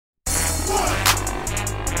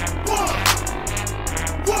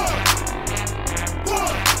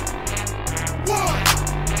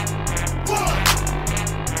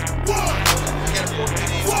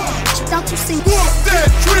seen. Walk that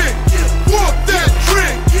trick, walk that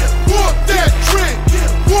trick, walk that trick,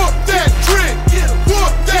 walk that trick,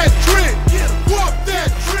 walk that trick, walk that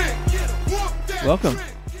trick, walk that. Welcome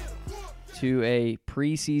to a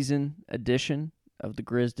preseason edition of the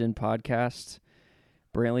Grizzden podcast.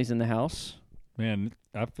 Brantley's in the house. Man,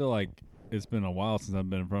 I feel like it's been a while since I've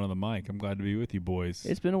been in front of the mic. I'm glad to be with you boys.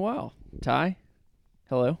 It's been a while. Ty,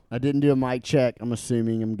 hello. I didn't do a mic check. I'm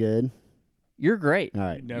assuming I'm good. You're great. All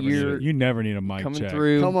right. You never need a mic coming check.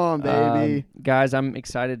 through. Come on, baby. Guys, I'm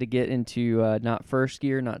excited to get into not first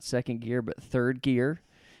gear, not second gear, but third gear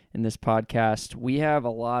in this podcast. We have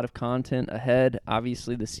a lot of content ahead.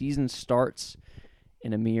 Obviously, the season starts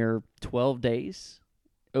in a mere 12 days.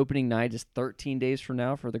 Opening night is 13 days from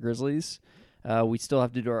now for the Grizzlies. We still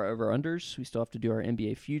have to do our over-unders. We still have to do our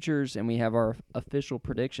NBA futures, and we have our official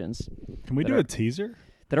predictions. Can we do a teaser?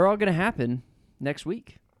 That are all going to happen next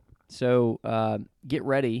week. So get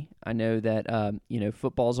ready. I know that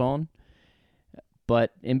football's on,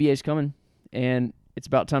 but NBA's coming, and it's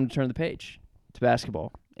about time to turn the page to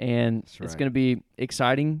basketball. And It's going to be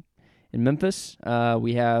exciting in Memphis.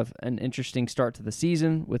 We have an interesting start to the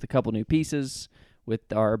season with a couple new pieces,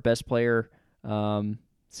 with our best player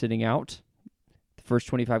sitting out the first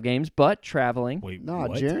 25 games, but traveling. Wait, No,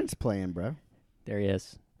 what? Jaren's playing, bro. There he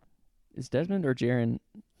is. Is Desmond or Jaren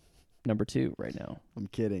number 2 right now? I'm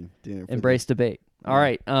kidding. Embrace debate. All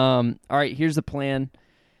right. Here's the plan.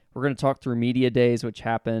 We're going to talk through media days, which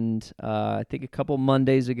happened, I think, a couple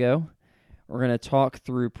Mondays ago. We're going to talk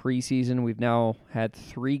through preseason. We've now had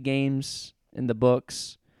 3 games in the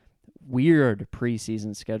books. Weird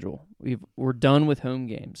preseason schedule. We're done with home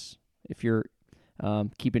games. If you're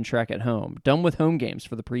keeping track at home, done with home games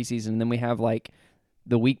for the preseason. And then we have like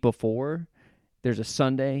the week before. There's a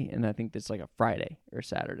Sunday, and I think it's like a Friday or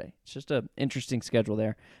Saturday. It's just an interesting schedule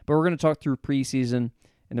there. But we're going to talk through preseason,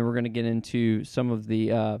 and then we're going to get into some of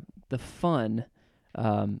the fun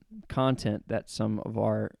content that some of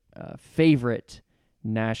our favorite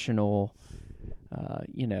national,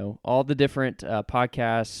 all the different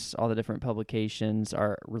podcasts, all the different publications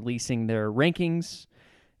are releasing their rankings,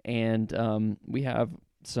 and we have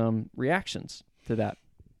some reactions to that.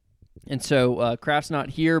 And so Kraft's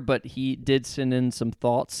not here, but he did send in some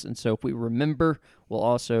thoughts. And so if we remember, we'll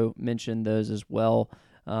also mention those as well.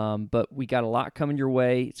 But we got a lot coming your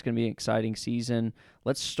way. It's going to be an exciting season.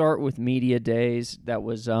 Let's start with media days. That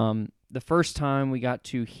was the first time we got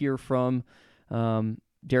to hear from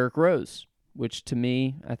Derrick Rose, which to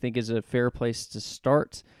me I think is a fair place to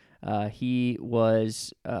start. He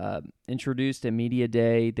was introduced at Media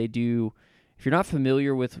Day. They do, if you're not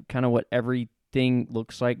familiar with kind of what everything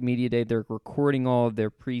looks like Media Day, they're recording all of their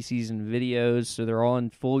preseason videos, so they're all in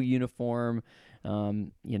full uniform.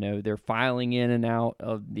 They're filing in and out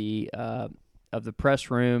of the press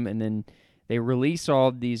room, and then they release all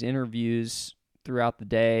of these interviews throughout the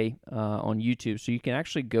day on YouTube, so you can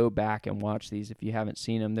actually go back and watch these if you haven't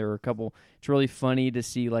seen them. There were a couple. It's really funny to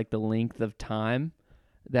see like the length of time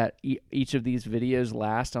that each of these videos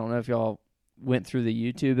last. I don't know if y'all went through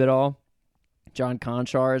the YouTube at all. John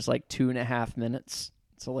Conchar is like 2.5 minutes.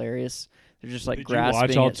 It's hilarious. They're just like grasping.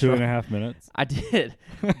 Did you watch all 2.5 minutes? I did,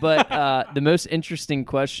 but the most interesting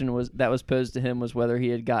question that was posed to him was whether he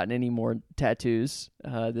had gotten any more tattoos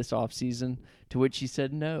this offseason, to which he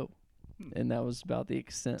said no, and that was about the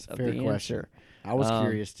extent of the answer. I was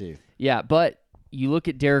curious too. Yeah, but you look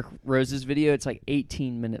at Derrick Rose's video; it's like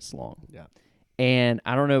 18 minutes long. Yeah, and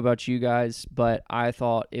I don't know about you guys, but I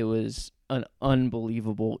thought it was an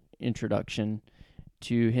unbelievable introduction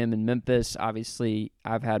to him in Memphis. Obviously,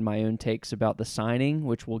 I've had my own takes about the signing,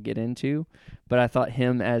 which we'll get into, but I thought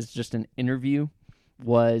him as just an interview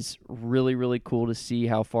was really, really cool to see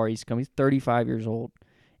how far he's come. He's 35 years old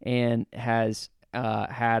and has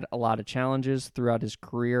had a lot of challenges throughout his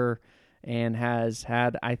career and has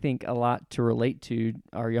had, I think, a lot to relate to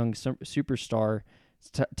our young superstar.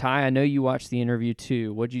 Ty, I know you watched the interview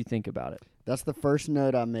too. What did you think about it? That's the first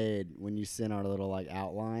note I made when you sent our little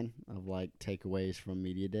outline of takeaways from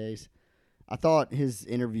media days. I thought his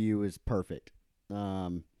interview was perfect. I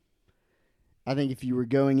think if you were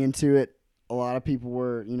going into it, a lot of people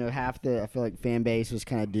were, I feel like fan base was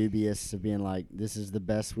kind of dubious of being like, this is the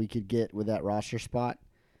best we could get with that roster spot.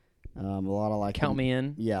 A lot of count me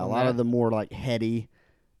in. Yeah, a lot of the more heady,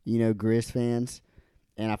 Grizz fans,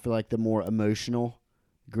 and I feel like the more emotional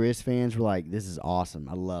Grizz fans were like, this is awesome.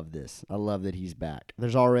 I love this. I love that he's back.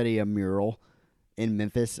 There's already a mural in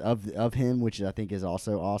Memphis of him, which I think is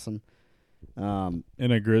also awesome. In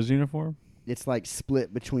a Grizz uniform? It's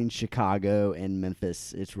split between Chicago and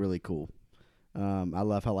Memphis. It's really cool. I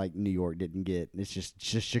love how New York didn't get. It's just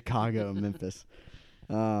Chicago and Memphis.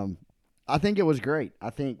 I think it was great. I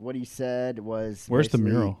think what he said was Where's the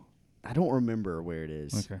basically- mural? I don't remember where it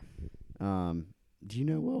is. Okay. Do you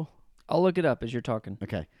know, Will? I'll look it up as you're talking.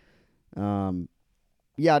 Okay.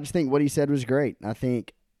 Yeah, I just think what he said was great. I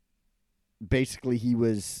think basically he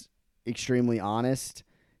was extremely honest.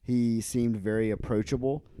 He seemed very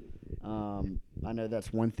approachable. I know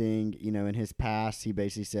that's one thing, in his past, he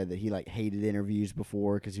basically said that he hated interviews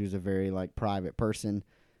before because he was a very private person.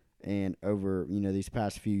 And over, these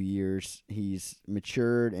past few years, he's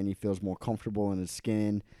matured and he feels more comfortable in his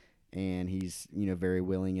skin. And he's, very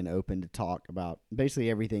willing and open to talk about basically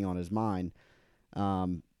everything on his mind.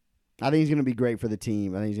 I think he's going to be great for the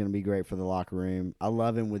team. I think he's going to be great for the locker room. I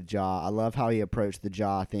love him with Ja. I love how he approached the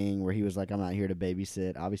Ja thing where he was like, I'm not here to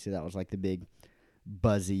babysit. Obviously, that was the big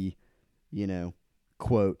buzzy,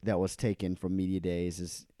 quote that was taken from media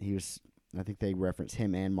days. I think they referenced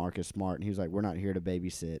him and Marcus Smart. And he was like, we're not here to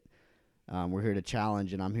babysit. We're here to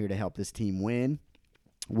challenge, and I'm here to help this team win,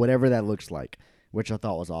 whatever that looks like, which I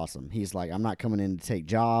thought was awesome. He's like, I'm not coming in to take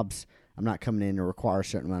jobs. I'm not coming in to require a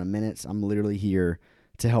certain amount of minutes. I'm literally here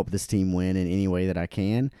to help this team win in any way that I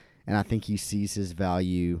can. And I think he sees his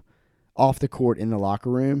value off the court in the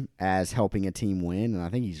locker room as helping a team win, and I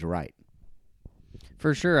think he's right.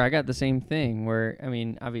 For sure. I got the same thing where,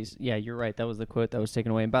 obviously, yeah, you're right. That was the quote that was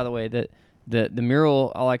taken away. And by the way, the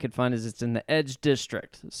mural, all I could find is it's in the Edge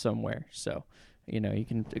District somewhere. So, you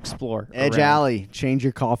can explore. Edge around. Alley, change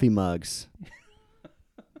your coffee mugs.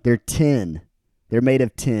 They're tin. They're made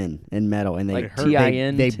of tin and metal, and they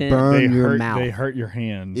TIN they tin. burn your mouth. They hurt your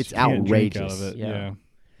hands. It's You can't drink outrageous. Out of it. Yeah. Yeah.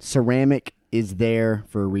 Ceramic is there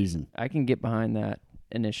for a reason. I can get behind that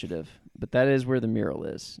initiative, but that is where the mural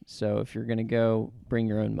is. So if you're going to go, bring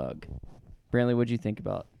your own mug. Brantley, what'd you think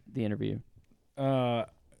about the interview? My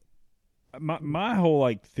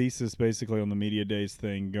whole thesis basically on the media days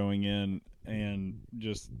thing going in and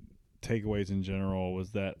just takeaways in general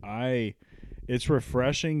was that it's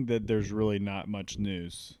refreshing that there's really not much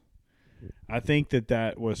news. I think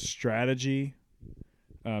that was strategy.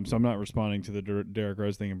 So I'm not responding to the Derrick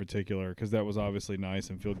Rose thing in particular because that was obviously nice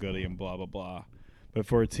and feel goody and blah, blah, blah. But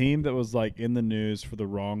for a team that was in the news for the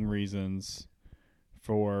wrong reasons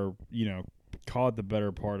for, call it the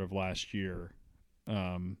better part of last year,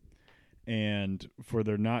 and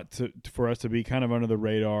for us to be kind of under the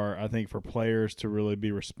radar, I think for players to really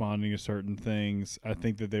be responding to certain things, I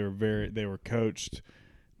think that they were coached.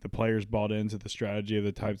 The players bought into the strategy of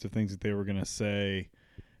the types of things that they were going to say,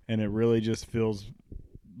 and it really just feels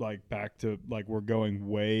back to we're going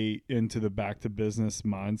way into the back to business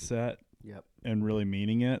mindset. Yep. And really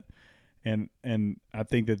meaning it. And I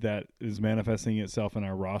think that is manifesting itself in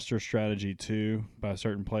our roster strategy too by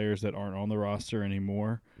certain players that aren't on the roster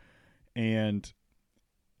anymore. And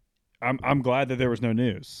I'm glad that there was no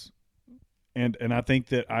news. And I think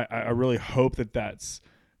that I really hope that that's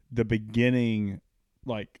the beginning,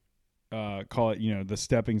 call it, the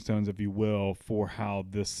stepping stones, if you will, for how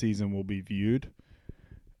this season will be viewed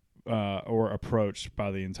or approached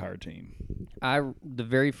by the entire team. The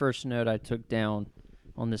very first note I took down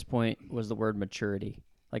on this point was the word maturity.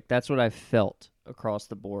 That's what I felt across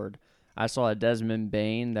the board. I saw a Desmond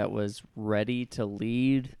Bane that was ready to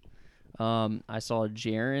lead. I saw a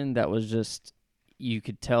Jaren that was just, you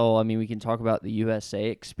could tell, we can talk about the USA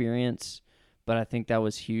experience, but I think that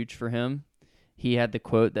was huge for him. He had the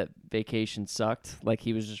quote that vacation sucked.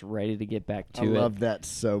 He was just ready to get back to it. I love that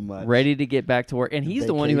so much. Ready to get back to work. And he's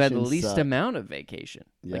the one who had the Vacation least sucked. amount of vacation.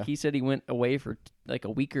 Yeah. He said he went away for a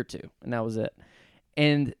week or two, and that was it.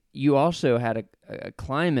 And you also had a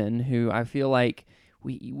Kleiman who I feel like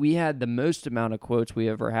we had the most amount of quotes we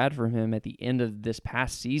ever had from him at the end of this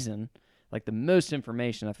past season. The most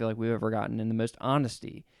information I feel like we've ever gotten and the most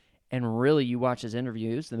honesty. And really, you watch his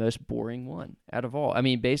interview, it's the most boring one out of all.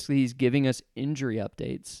 Basically, he's giving us injury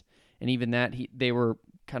updates. And even that, they were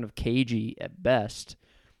kind of cagey at best.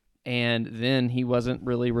 And then he wasn't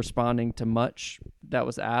really responding to much that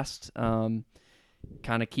was asked, kind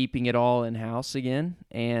of keeping it all in-house again.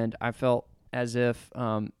 And I felt as if,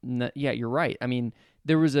 yeah, you're right.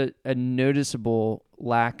 There was a noticeable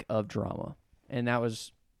lack of drama. And that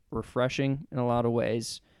was refreshing in a lot of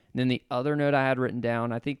ways. And then the other note I had written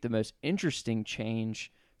down, I think the most interesting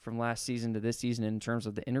change from last season to this season in terms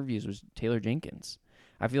of the interviews was Taylor Jenkins.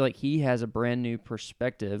 I feel like he has a brand new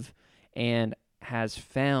perspective and has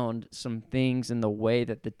found some things in the way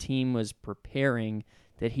that the team was preparing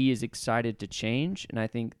that he is excited to change. And I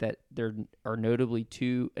think that there are notably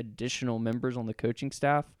 2 additional members on the coaching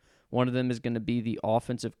staff. One of them is going to be the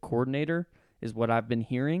offensive coordinator, is what I've been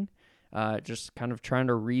hearing. Just kind of trying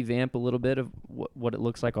to revamp a little bit of what it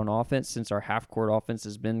looks like on offense since our half-court offense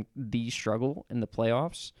has been the struggle in the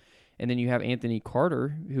playoffs. And then you have Anthony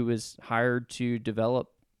Carter, who was hired to develop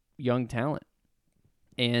young talent.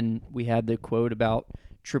 And we had the quote about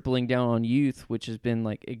tripling down on youth, which has been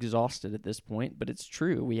like exhausted at this point, but it's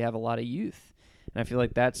true. We have a lot of youth. And I feel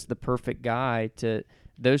like that's the perfect guy to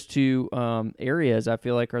those two areas. I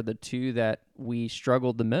feel like are the two that we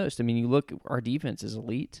struggled the most. I mean, you look, our defense is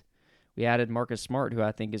elite. We added Marcus Smart, who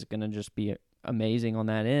I think is going to just be amazing on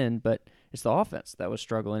that end, but it's the offense that was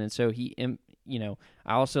struggling. And so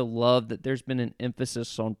I also love that there's been an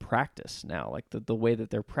emphasis on practice now. Like the way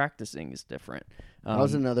that they're practicing is different. That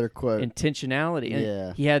was another quote. Intentionality. And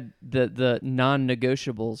Yeah. he had the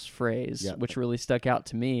non-negotiables phrase, Yep. which really stuck out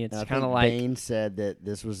to me. It's And I kind of think like Bain said that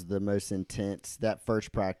this was the most intense. That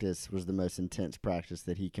first practice was the most intense practice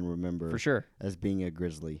that he can remember for sure. as being a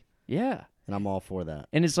Grizzly, Yeah. and I'm all for that.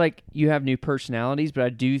 And it's like you have new personalities, but I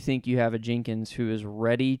do think you have a Jenkins who is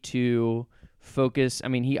ready to focus. I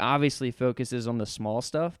mean, he obviously focuses on the small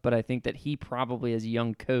stuff, but I think that he probably, as a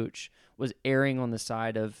young coach, was erring on the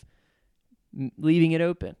side of leaving it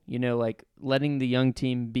open, like letting the young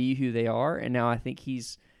team be who they are. And now I think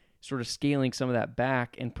he's sort of scaling some of that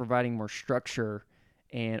back and providing more structure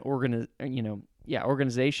and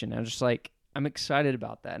organization. I'm excited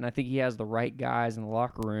about that. And I think he has the right guys in the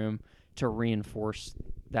locker room to reinforce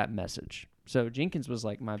that message. So Jenkins was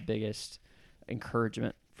like my biggest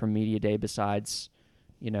encouragement from Media Day besides,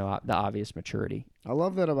 the obvious maturity. I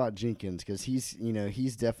love that about Jenkins because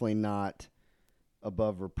he's definitely not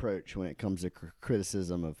above reproach when it comes to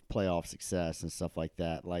criticism of playoff success and stuff like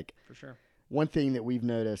that. Like, For sure. one thing that we've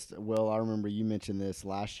noticed, Will, I remember you mentioned this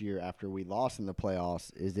last year after we lost in the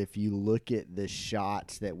playoffs, is if you look at the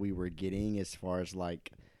shots that we were getting as far as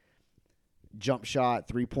like jump shot,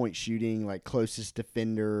 3-point shooting, like closest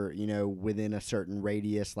defender, within a certain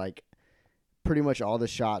radius, like pretty much all the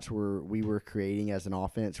shots we were creating as an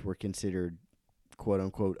offense were considered quote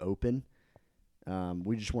unquote open.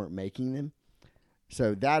 We just weren't making them.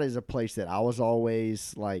 So that is a place that I was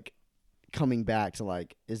always like coming back to,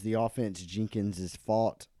 like, is the offense Jenkins'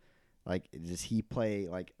 fault? Like, does he play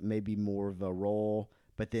like maybe more of a role?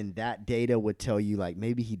 But then that data would tell you like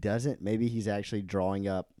maybe he doesn't. Maybe he's actually drawing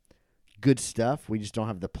up good stuff. We just don't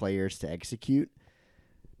have the players to execute.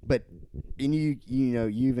 But you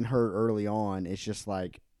even heard early on, it's just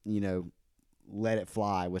like, let it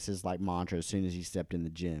fly was his like mantra as soon as he stepped in the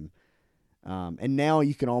gym. And now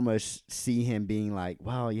you can almost see him being like,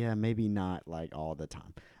 well, yeah, maybe not like all the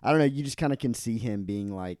time. I don't know. You just kind of can see him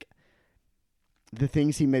being like the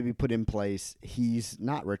things he maybe put in place, he's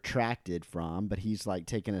not retracted from, but he's like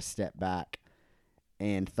taken a step back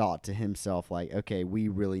and thought to himself like, okay, we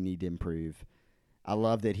really need to improve. I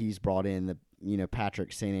love that he's brought in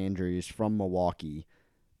Patrick St. Andrews from Milwaukee,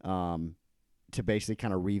 to basically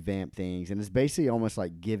kind of revamp things. And it's basically almost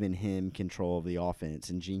like giving him control of the offense.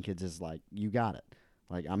 And Jenkins is like, you got it.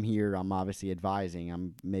 Like, I'm here. I'm obviously advising.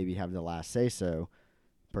 I'm maybe have the last say-so,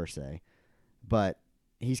 per se. But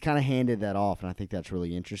he's kind of handed that off, and I think that's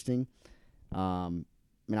really interesting. I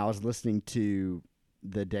was listening to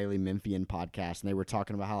the Daily Memphian podcast, and they were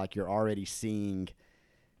talking about how, like, you're already seeing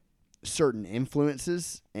certain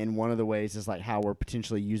influences, and one of the ways is like how we're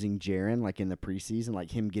potentially using Jaren, like in the preseason, like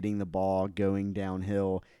him getting the ball going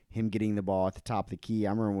downhill, him getting the ball at the top of the key. I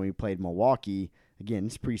remember when we played Milwaukee, again,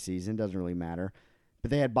 it's preseason, doesn't really matter, but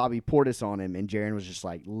they had Bobby Portis on him, and Jaren was just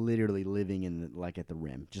like literally living in like at the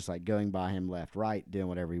rim, just like going by him left, right, doing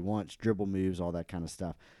whatever he wants, dribble moves, all that kind of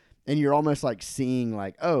stuff. And you're almost like seeing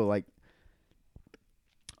like, oh, like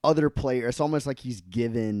other players, it's almost like he's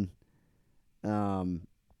given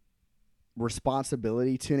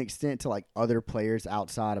responsibility to an extent to like other players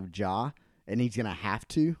outside of Ja, and he's gonna have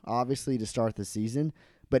to obviously to start the season.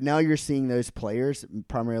 But now you're seeing those players,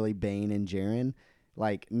 primarily Bain and Jaren,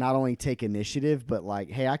 like not only take initiative, but like,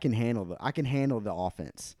 hey, I can handle the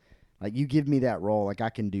offense. Like, you give me that role, like I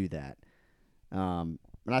can do that. And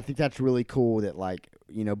I think that's really cool that, like,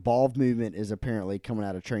 ball movement is apparently coming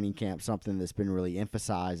out of training camp, something that's been really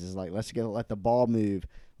emphasized is like, let's let the ball move,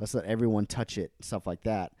 let's let everyone touch it, stuff like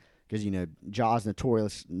that. Because, Ja's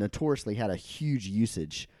notoriously had a huge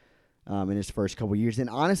usage in his first couple years. And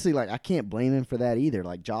honestly, like, I can't blame him for that either.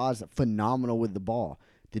 Like, Ja's phenomenal with the ball.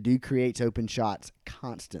 The dude creates open shots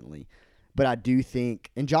constantly. But I do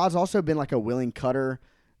think – and Ja's also been like a willing cutter,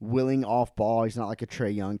 willing off ball. He's not like a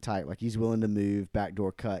Trae Young type. Like, he's willing to move,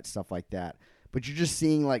 backdoor cut, stuff like that. But you're just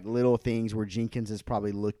seeing, like, little things where Jenkins has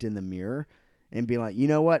probably looked in the mirror and been like, you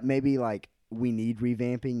know what, maybe, like, we need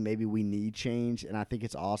revamping. Maybe we need change. And I think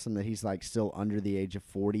it's awesome that he's like still under the age of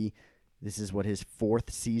 40. This is his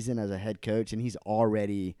 4th season as a head coach, and he's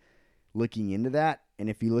already looking into that. And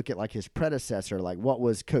if you look at like his predecessor, like what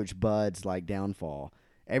was Coach Bud's like downfall?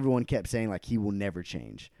 everyone kept saying, like, he will never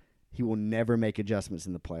change. He will never make adjustments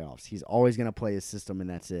in the playoffs. He's always going to play his system, and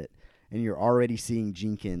that's it. And you're already seeing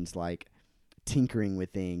Jenkins, like, tinkering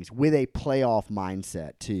with things with a playoff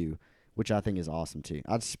mindset, too, which I think is awesome, too.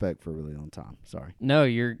 I just spoke for a really long time. Sorry. No,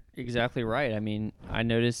 you're exactly right. I mean, I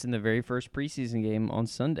noticed in the very first preseason game on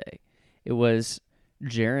Sunday, it was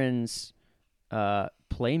Jaren's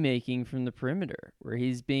playmaking from the perimeter, where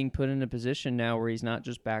he's being put in a position now where he's not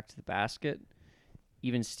just back to the basket.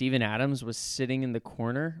 Even Steven Adams was sitting in the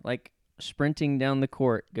corner, like sprinting down the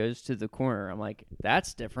court, goes to the corner. I'm like,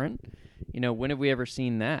 that's different. When have we ever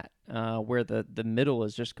seen that? Where the middle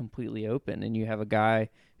is just completely open, and you have a guy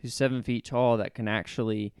who's 7 feet tall that can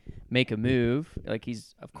actually make a move. Like,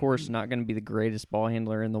 he's, of course, not going to be the greatest ball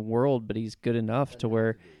handler in the world, but he's good enough to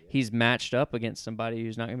where he's matched up against somebody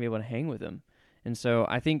who's not going to be able to hang with him. And so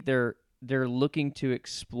I think they're looking to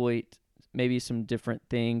exploit maybe some different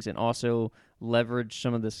things and also leverage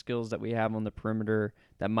some of the skills that we have on the perimeter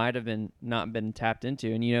that might have not been tapped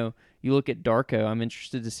into. And, you look at Darko. I'm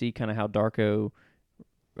interested to see kind of how Darko,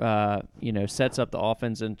 sets up the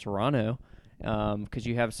offense in Toronto, because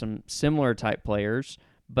you have some similar type players.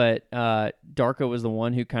 But Darko was the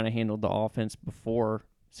one who kind of handled the offense before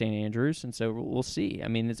St. Andrews, and so we'll see. I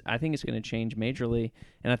mean, I think it's going to change majorly,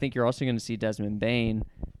 and I think you're also going to see Desmond Bane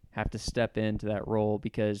have to step into that role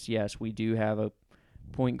because, yes, we do have a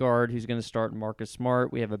point guard who's going to start Marcus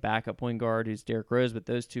Smart. We have a backup point guard who's Derrick Rose, but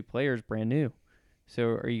those two players brand new. So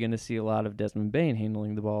are you going to see a lot of Desmond Bane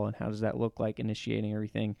handling the ball, and how does that look like initiating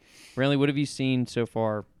everything? Brantley, what have you seen so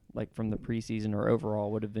far, like from the preseason or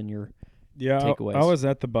overall? What have been your takeaways? I was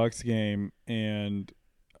at the Bucks game, and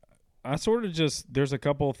I sort of there's a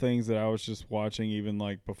couple of things that I was just watching even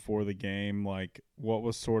like before the game, like what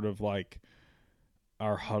was sort of like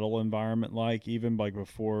our huddle environment like, even like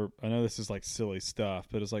before. I know this is like silly stuff,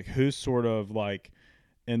 but it's like who's sort of like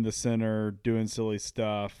in the center doing silly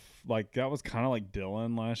stuff. Like that was kind of like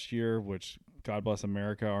Dylan last year, which God bless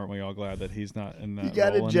America. Aren't we all glad that he's not in that He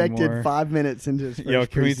got role ejected anymore? 5 minutes into his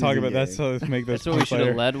first Can we talk preseason about game. that? So let's make those That's what we should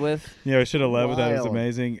have led with. Yeah, we should have led with that. It was Wild.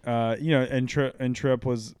 amazing. And Tripp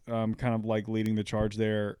was kind of like leading the charge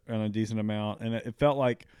there on a decent amount, and it felt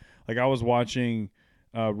like I was watching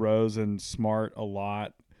Rose and Smart a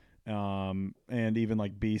lot, and even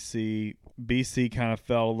like BC. BC kind of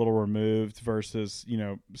felt a little removed versus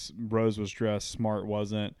Rose was dressed, Smart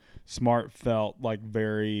wasn't. Smart felt like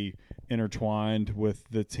very intertwined with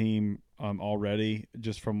the team already,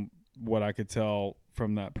 just from what I could tell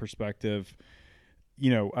from that perspective.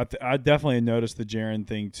 I definitely noticed the Jaren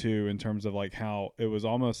thing too, in terms of like how it was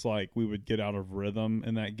almost like we would get out of rhythm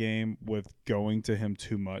in that game with going to him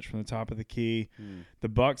too much from the top of the key. The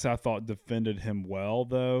Bucks, I thought, defended him well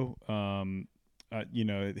though.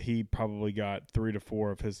 He probably got 3 to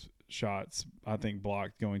 4 of his shots, I think,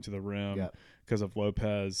 blocked going to the rim because of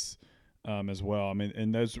Lopez as well. I mean,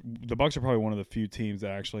 and the Bucks are probably one of the few teams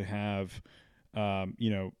that actually have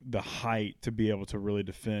the height to be able to really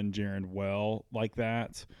defend Jaren well like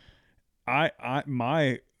that.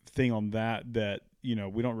 My thing on that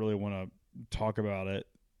we don't really want to talk about it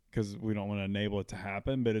because we don't want to enable it to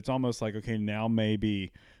happen, but it's almost like, okay, now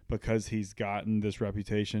maybe because he's gotten this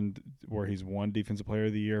reputation where he's won Defensive Player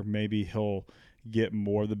of the Year, maybe he'll get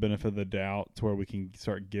more of the benefit of the doubt to where we can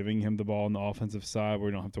start giving him the ball on the offensive side where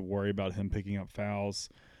we don't have to worry about him picking up fouls.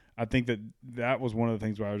 I think that was one of the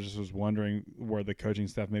things where I was wondering where the coaching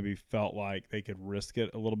staff maybe felt like they could risk it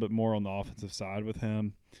a little bit more on the offensive side with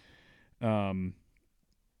him. And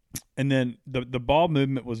then the ball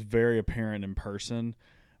movement was very apparent in person.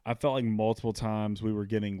 I felt like multiple times we were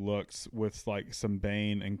getting looks with like some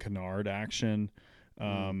Bane and Kennard action,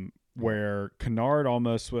 where Kennard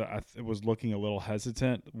almost was looking a little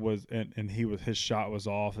hesitant, and his shot was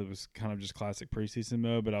off. It was kind of just classic preseason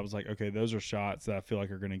mode, but I was like, okay, those are shots that I feel like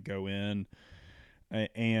are going to go in.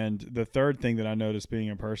 And the third thing that I noticed being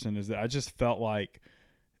in person is that I just felt like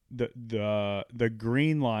the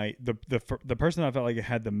green light, the person I felt like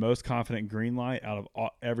had the most confident green light out of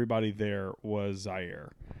everybody there was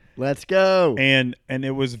Zaire. Let's go. And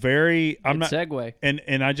it was very segue.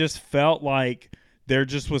 And I just felt like there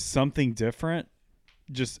just was something different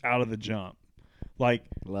just out of the jump. Like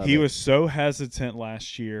he was so hesitant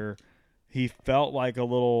last year. He felt like a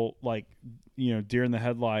little like deer in the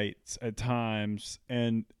headlights at times.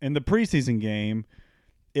 And in the preseason game,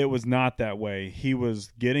 it was not that way. He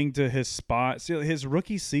was getting to his spot. See, his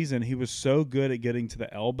rookie season, he was so good at getting to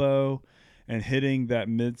the elbow and hitting that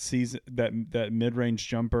mid-season, that mid-range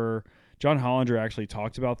jumper. John Hollinger actually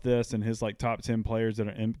talked about this in his like top 10 players that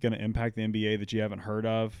are going to impact the NBA that you haven't heard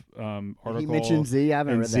of article. He mentioned Z. I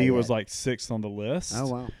haven't read that Z yet. was like 6th on the list. Oh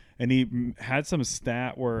wow! and he had some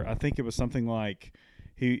stat where I think it was something like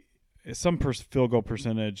some field goal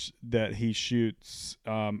percentage that he shoots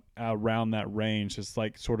around that range is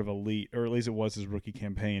like sort of elite, or at least it was his rookie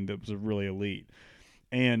campaign that was really elite.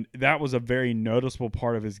 And that was a very noticeable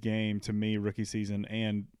part of his game to me, rookie season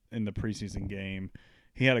and in the preseason game.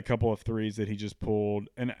 He had a couple of threes that he just pulled,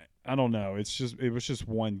 and I don't know. It was just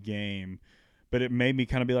one game, but it made me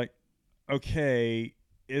kind of be like, okay,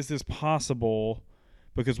 is this possible?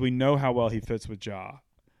 Because we know how well he fits with Ja.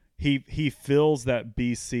 He fills that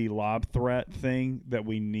BC lob threat thing that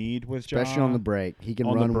we need with Ja. Especially on the break. He can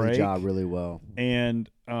run with Ja really well. And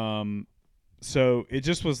so it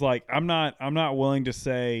just was like, I'm not willing to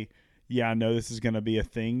say, yeah, I know this is going to be a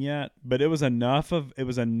thing yet, but it was enough of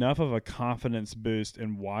a confidence boost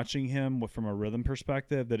in watching him from a rhythm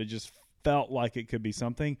perspective that it just felt like it could be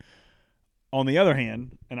something. On the other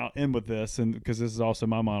hand, and I'll end with this, and because this is also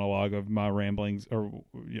my monologue of my ramblings or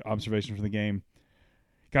observation from the game,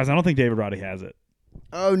 guys, I don't think David Roddy has it.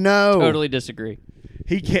 Oh no! Totally disagree.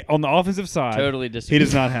 He can't on the offensive side. Totally disagree. He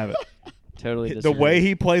does not have it. Totally disagree. The way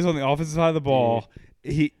he plays on the offensive side of the ball,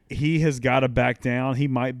 he has got to back down. He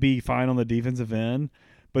might be fine on the defensive end,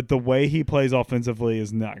 but the way he plays offensively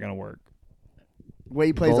is not going to work. The way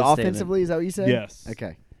he plays Bold offensively, is that what you said? Yes.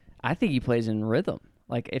 Okay. I think he plays in rhythm.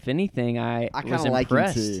 Like, if anything, I was kinda like him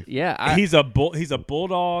impressed. too. Yeah, He's a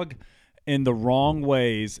bulldog in the wrong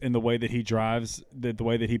ways, in the way that he drives, the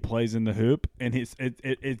way that he plays in the hoop, and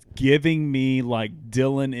it's giving me like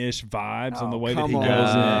Dylan-ish vibes on the way that he come goes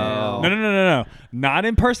on. in. No, not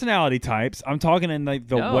in personality types. I'm talking in like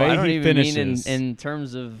the no, way I don't he even finishes. mean in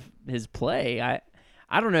terms of his play.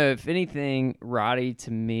 I don't know, if anything, Roddy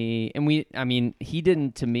to me, and he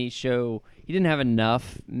didn't to me show, he didn't have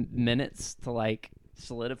enough minutes to like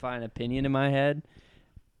solidify an opinion in my head.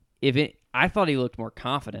 I thought he looked more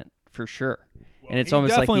confident for sure, and it's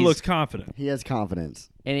almost like definitely looks confident. He has confidence.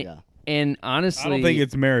 And honestly, I don't think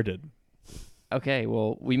it's merited. Okay,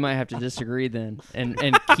 well, we might have to disagree then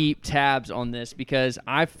and keep tabs on this, because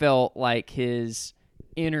I felt like his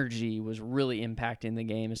energy was really impacting the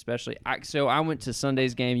game, especially. So I went to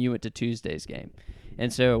Sunday's game, you went to Tuesday's game.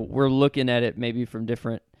 And so we're looking at it maybe from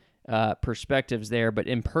different perspectives there, but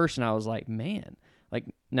in person I was like, man, like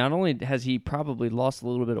not only has he probably lost a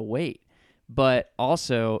little bit of weight, but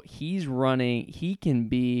also he can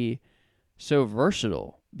be so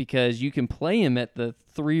versatile, because you can play him at the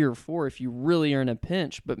 3 or 4 if you really are in a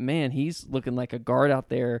pinch. But man, he's looking like a guard out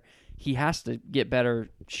there. He has to get better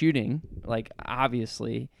shooting, like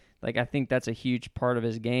obviously. Like I think that's a huge part of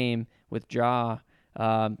his game with Ja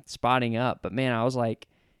spotting up. But man, I was like,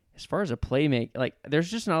 as far as a playmaker, like there's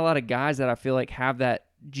just not a lot of guys that I feel like have that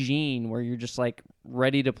gene where you're just like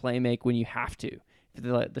ready to play make when you have to.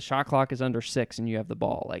 If the shot clock is under 6 and you have the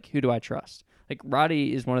ball, like who do I trust? Like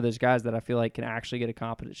Roddy is one of those guys that I feel like can actually get a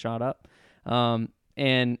competent shot up.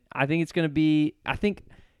 And I think it's going to be,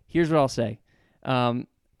 here's what I'll say.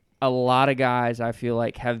 A lot of guys I feel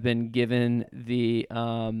like have been given the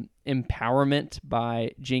empowerment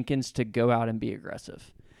by Jenkins to go out and be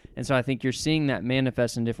aggressive. And so I think you're seeing that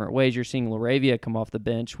manifest in different ways. You're seeing Laravia come off the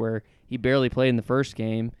bench where he barely played in the first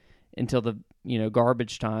game until the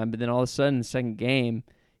garbage time. But then all of a sudden in the second game,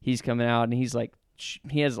 he's coming out and he's like,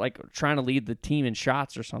 he has like trying to lead the team in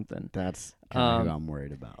shots or something. That's kind of who I'm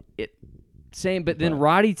worried about. But then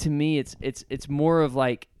Roddy, to me, it's more of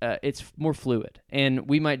like it's more fluid, and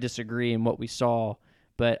we might disagree in what we saw,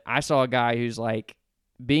 but I saw a guy who's like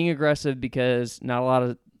being aggressive because not a lot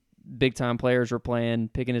of big time players were playing,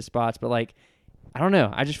 picking his spots, but like I don't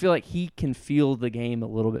know, I just feel like he can feel the game a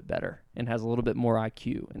little bit better and has a little bit more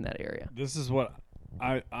IQ in that area. This is what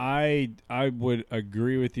I would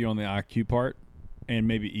agree with you on the IQ part and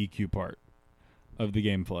maybe EQ part of the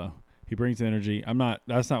game flow. He brings energy.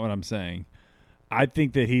 That's not what I'm saying. I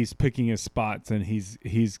think that he's picking his spots, and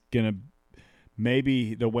he's gonna,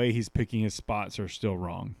 maybe the way he's picking his spots are still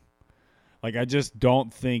wrong. Like I just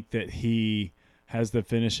don't think that he has the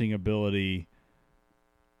finishing ability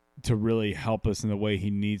to really help us in the way he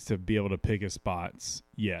needs to be able to pick his spots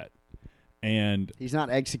yet. And he's not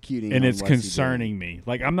executing, and it's concerning me.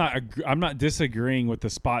 Like I'm not disagreeing with the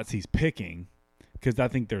spots he's picking, because I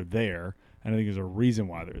think they're there, and I think there's a reason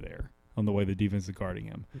why they're there on the way the defense is guarding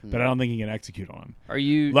him. Mm-hmm. But I don't think he can execute on him. Are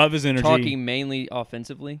you love his energy? Talking mainly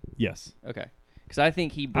offensively? Yes. Okay. Because I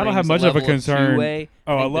think he brings I don't have much of a concern. Two-way.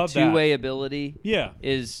 I love the two-way ability. Yeah.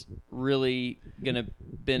 Is really going to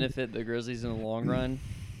benefit the Grizzlies in the long run.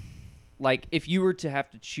 Like if you were to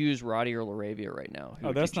have to choose Roddy or Laravia right now,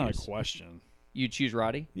 that's not a question. You choose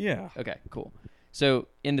Roddy? Yeah. Okay, cool. So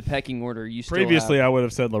in the pecking order, you still Previously, have, I would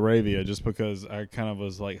have said LaRavia just because I kind of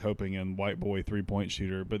was like hoping in white boy 3-point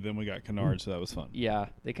shooter, but then we got Kennard, so that was fun. yeah,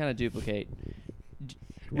 they kind of duplicate.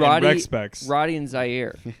 And Rec Specs. Roddy and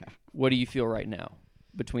Zaire. What do you feel right now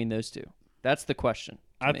between those two? That's the question.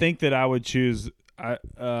 I think that I would choose,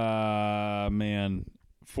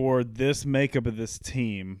 for this makeup of this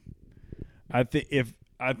team, I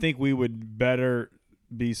think we would better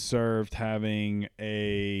be served having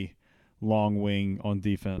a long wing on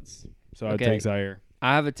defense. So I'd take Zaire.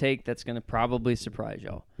 I have a take that's going to probably surprise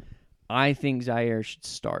y'all. I think Zaire should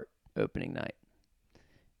start opening night.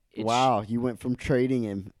 Wow, you went from trading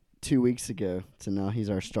him 2 weeks ago to now he's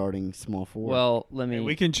our starting small forward. Well, let me.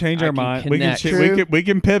 We can change I our can mind. connect. We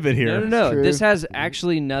can pivot here. No. True. This has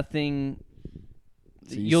actually nothing.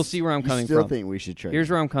 So You'll see where I'm coming You still from. think we should trade? Here's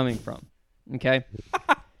where I'm coming from. Okay.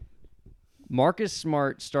 Marcus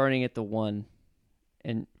Smart starting at the 1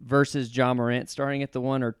 and versus Ja Morant starting at the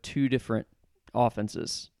 1 are two different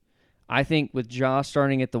offenses. I think with Ja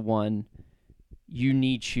starting at the 1, you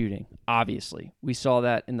need shooting, obviously. We saw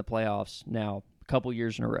that in the playoffs now a couple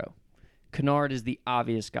years in a row. Kennard is the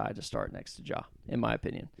obvious guy to start next to Ja, in my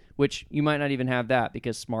opinion, which you might not even have that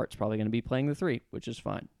because Smart's probably going to be playing the 3, which is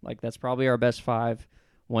fine. Like, that's probably our best 5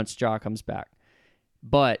 once Ja comes back.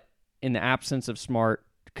 But in the absence of Smart,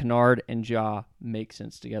 Kennard and Ja make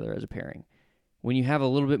sense together as a pairing. When you have a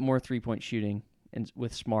little bit more three-point shooting and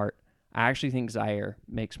with Smart, I actually think Zaire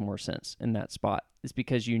makes more sense in that spot. It's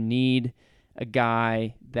because you need a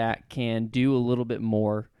guy that can do a little bit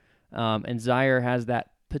more, and Zaire has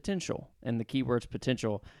that potential, and the key word's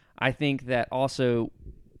potential. I think that also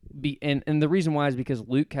and the reason why is because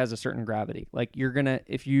Luke has a certain gravity. Like,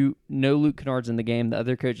 if you know Luke Kennard's in the game, the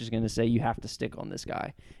other coach is going to say you have to stick on this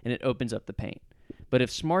guy, and it opens up the paint. But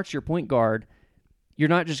if Smart's your point guard, you're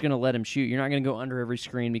not just going to let him shoot. You're not going to go under every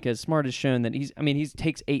screen because Smart has shown that he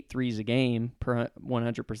takes 8 threes a game per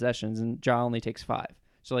 100 possessions, and Ja only takes 5.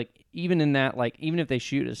 So, like, even in that, like, even if they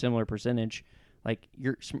shoot a similar percentage, like,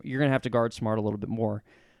 you're going to have to guard Smart a little bit more.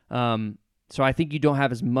 So I think you don't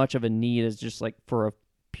have as much of a need as just, like, for a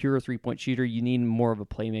pure three-point shooter. You need more of a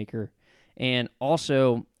playmaker. And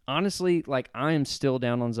also, honestly, like, I am still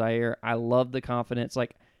down on Zaire. I love the confidence.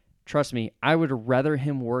 Like, trust me, I would rather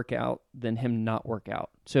him work out than him not work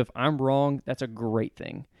out. So if I'm wrong, that's a great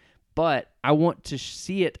thing. But I want to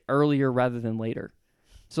see it earlier rather than later.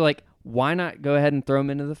 So, like, why not go ahead and throw him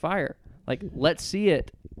into the fire? Like, let's see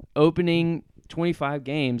it opening 25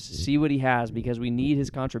 games, see what he has, because we need his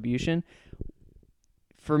contribution.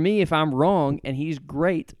 For me, if I'm wrong and he's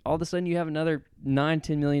great, all of a sudden you have another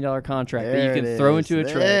 $9-10 million contract that you can throw into a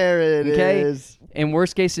trade. There it is. In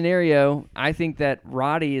worst case scenario, I think that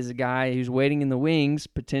Roddy is a guy who's waiting in the wings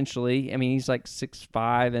potentially. I mean, he's like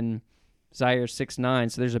 6'5" and Zaire's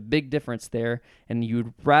 6'9", so there's a big difference there. And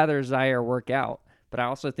you'd rather Zaire work out, but I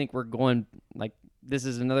also think we're going, like, this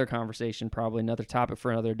is another conversation, probably another topic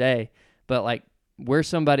for another day. But, like, where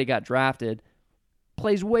somebody got drafted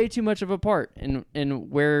plays way too much of a part in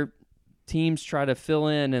where teams try to fill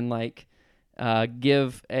in and, like,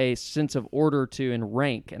 give a sense of order to and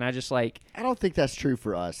rank. And I just, like... I don't think that's true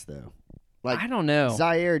for us, though. Like, I don't know.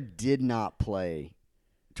 Zaire did not play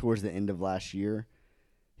towards the end of last year.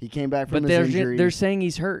 He came back from his injury. They're saying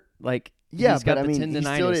he's hurt. Like, yeah, he's got but, the I mean, he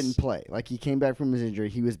tendinitis. still didn't play. Like, he came back from his injury.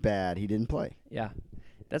 He was bad. He didn't play. Yeah,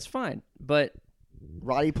 that's fine. But...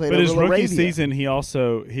 Roddy played But over his rookie LaRavia. season,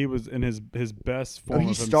 he was in his best form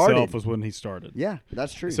he of started. himself was when he started. Yeah,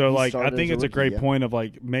 that's true. So, He like, I started think as it's a rookie, great yeah. point of,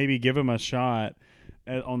 like, maybe give him a shot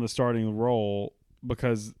on the starting role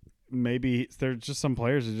because maybe there's just some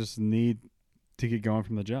players that just need to get going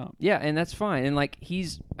from the jump. Yeah, and that's fine. And, like,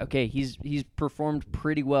 he's performed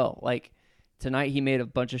pretty well. Like, tonight he made a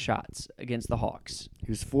bunch of shots against the Hawks.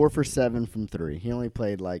 He was 4 for 7 from 3. He only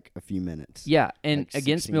played like a few minutes. Yeah, and Like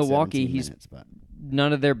against 16, Milwaukee, 17 he's minutes, but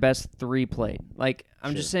none of their best 3 played. Like,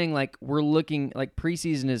 I'm just Sure. saying, like, we're looking, like,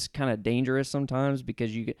 preseason is kind of dangerous sometimes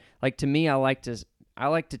because you get, like, to me, I like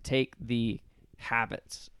to take the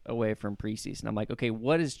habits away from preseason. I'm like, okay,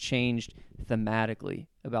 what has changed thematically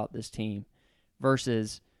about this team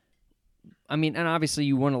versus, I mean, and obviously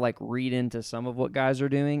you want to, like, read into some of what guys are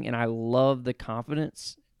doing, and I love the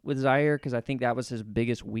confidence with Zaire because I think that was his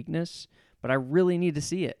biggest weakness, but I really need to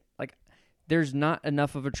see it. Like, there's not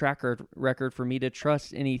enough of a track record for me to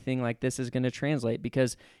trust anything like this is going to translate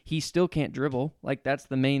because he still can't dribble. Like, that's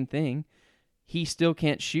the main thing. He still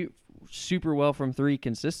can't shoot super well from 3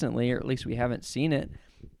 consistently, or at least we haven't seen it.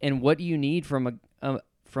 And what do you need from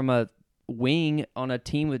a wing on a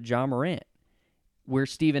team with Ja Morant, where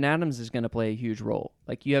Steven Adams is going to play a huge role?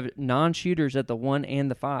 Like, you have non-shooters at the 1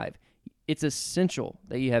 and the 5. It's essential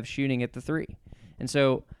that you have shooting at the 3. And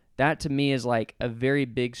so that to me is like a very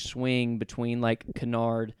big swing between like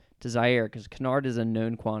Kennard to Zaire, because Kennard is a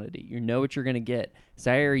known quantity. You know what you're going to get.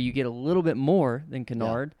 Zaire, you get a little bit more than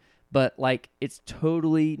Kennard, but like it's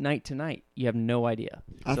totally night to night. You have no idea.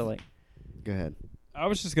 Go ahead. I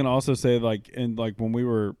was just gonna also say when we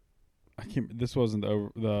were, this wasn't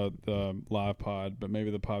the live pod, but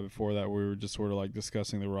maybe the pod before that, we were just sort of like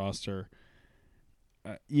discussing the roster.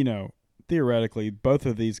 Theoretically, both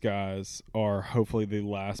of these guys are hopefully the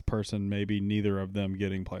last person, maybe neither of them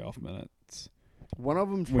getting playoff minutes. One of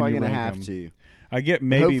them's When probably you going to rank have them. to. I get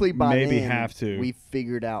Hopefully by maybe then, have to. we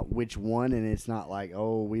figured out which one, and it's not like,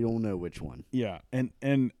 oh, we don't know which one. Yeah, and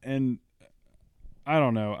I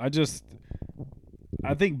don't know.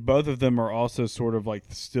 I think both of them are also sort of like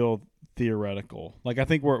still theoretical. Like I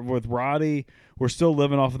think with Roddy, we're still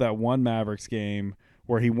living off of that one Mavericks game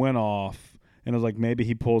where he went off, and it was like maybe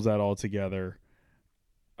he pulls that all together.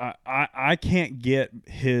 I can't get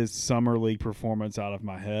his summer league performance out of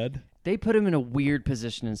my head. They put him in a weird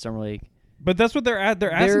position in summer league. But that's what they're at.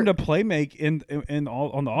 They're asking him to play make in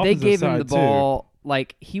on the offensive side. They gave him the too. ball.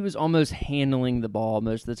 Like he was almost handling the ball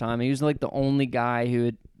most of the time. He was like the only guy who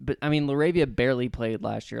had. But I mean, Laravia barely played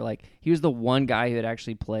last year. Like he was the one guy who had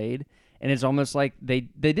actually played, and it's almost like they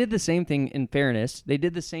did the same thing. In fairness, they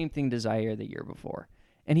did the same thing to Zaire the year before,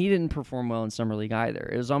 and he didn't perform well in summer league either.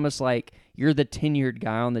 It was almost like you're the tenured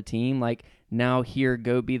guy on the team. Like now, here,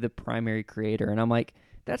 go be the primary creator, and I'm like,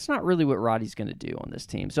 that's not really what Roddy's going to do on this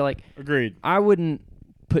team. So like, Agreed. I wouldn't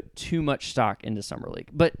put too much stock into summer league,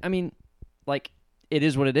 but I mean, like. It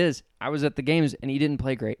is what it is. I was at the games, and he didn't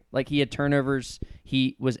play great. Like, he had turnovers.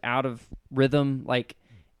 He was out of rhythm. Like,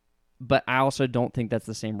 but I also don't think that's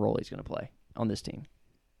the same role he's going to play on this team.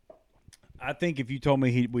 I think if you told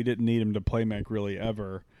me we didn't need him to play make really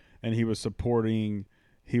ever, and he was supporting,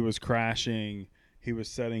 he was crashing, he was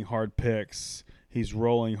setting hard picks, he's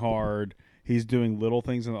rolling hard, he's doing little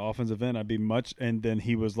things in the offensive end, and then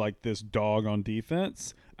he was like this dog on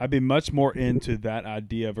defense, I'd be much more into that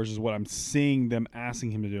idea versus what I'm seeing them asking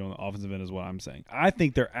him to do on the offensive end is what I'm saying. I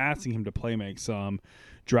think they're asking him to play make some,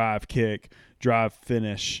 drive kick, drive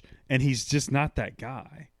finish, and he's just not that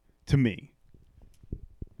guy to me.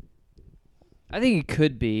 I think he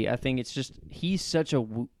could be. I think it's just he's such a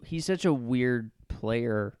weird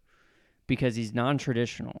player because he's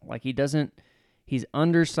non-traditional. Like he's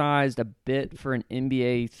undersized a bit for an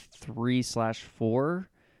NBA 3/4.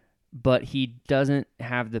 But he doesn't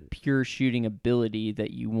have the pure shooting ability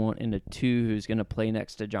that you want in a 2 who's going to play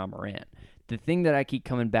next to John Morant. The thing that I keep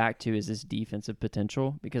coming back to is his defensive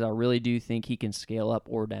potential, because I really do think he can scale up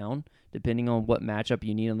or down depending on what matchup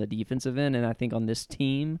you need on the defensive end. And I think on this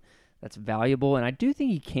team, that's valuable. And I do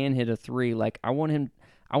think he can hit a 3. Like I want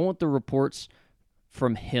the reports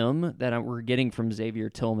from him that we're getting from Xavier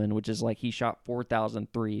Tillman, which is like he shot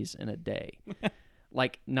 4,000 threes in a day.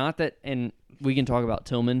 Like, not that, and we can talk about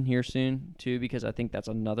Tillman here soon, too, because I think that's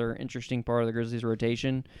another interesting part of the Grizzlies'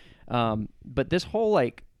 rotation. But this whole,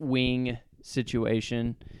 like, wing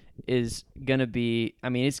situation is going to be, I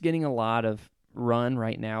mean, it's getting a lot of run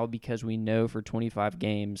right now because we know for 25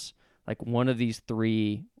 games, like, one of these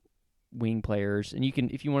 3 wing players, and you can,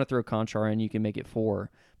 if you want to throw Conchar in, you can make it 4.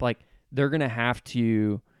 But, like, they're going to have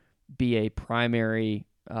to be a primary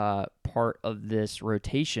part of this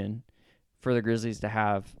rotation for the Grizzlies to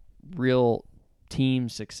have real team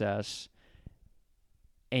success.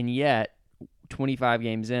 And yet, 25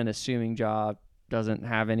 games in, assuming Ja doesn't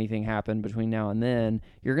have anything happen between now and then,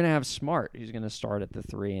 you're going to have Smart, who's going to start at the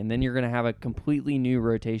 3. And then you're going to have a completely new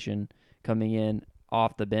rotation coming in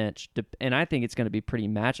off the bench. And I think it's going to be pretty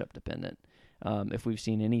matchup dependent if we've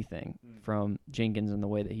seen anything from Jenkins and the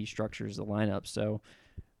way that he structures the lineup. So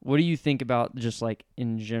what do you think about just like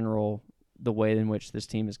in general the way in which this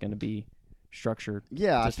team is going to be structured?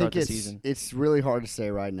 Yeah, I think season? It's really hard to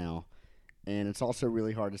say right now, and it's also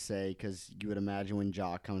really hard to say because you would imagine when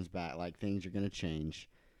Ja comes back, like things are going to change.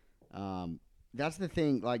 That's the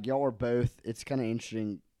thing. Like y'all are both. It's kind of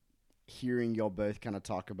interesting hearing y'all both kind of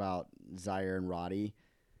talk about Zaire and Roddy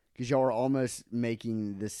because y'all are almost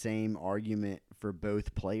making the same argument for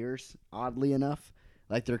both players. Oddly enough,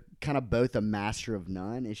 like they're kind of both a master of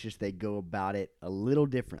none. It's just they go about it a little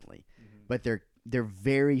differently, but they're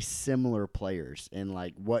very similar players, and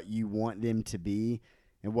like what you want them to be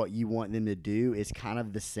and what you want them to do is kind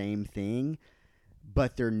of the same thing,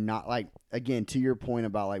 but they're not. Like, again, to your point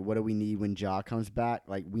about like what do we need when Ja comes back,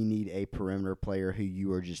 like we need a perimeter player who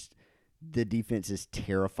you are just, the defense is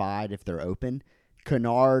terrified if they're open.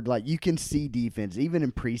 Kennard, like you can see defense even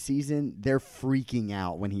in preseason, they're freaking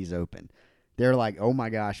out when he's open. They're like, oh my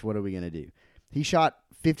gosh, what are we going to do? He shot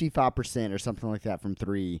 55% or something like that from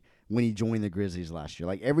 3 when he joined the Grizzlies last year.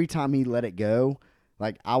 Like, every time he let it go,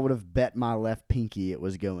 like, I would have bet my left pinky it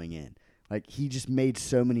was going in. Like, he just made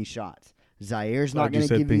so many shots. Zaire's not going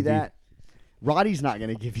to give you that. Roddy's not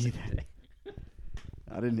going to give you that.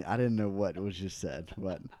 I didn't know what was just said,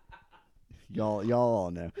 but y'all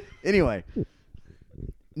all know. Anyway,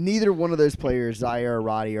 neither one of those players, Zaire or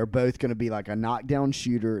Roddy, are both going to be like a knockdown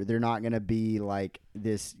shooter. They're not going to be like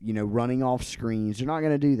this, running off screens. They're not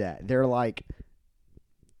going to do that. They're like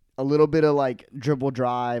a little bit of like dribble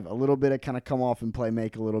drive, a little bit of kind of come off and play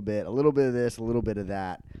make a little bit of this, a little bit of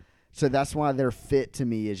that. So that's why their fit to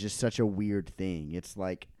me is just such a weird thing. It's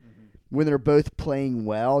like when they're both playing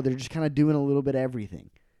well, they're just kind of doing a little bit of everything.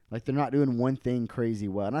 Like, they're not doing one thing crazy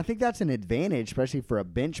well. And I think that's an advantage, especially for a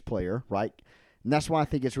bench player, right? And that's why I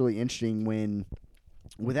think it's really interesting when,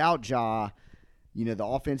 without Ja, the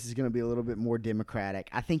offense is going to be a little bit more democratic.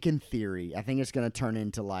 I think in theory, I think it's going to turn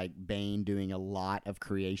into, like, Bane doing a lot of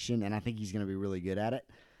creation, and I think he's going to be really good at it.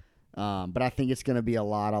 But I think it's going to be a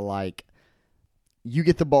lot of, like, you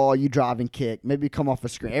get the ball, you drive and kick, maybe come off a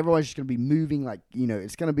screen. Everyone's just going to be moving like,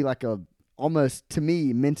 it's going to be like almost, to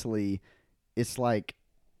me, mentally, it's like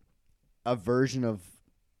a version of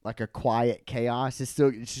like a quiet chaos. It's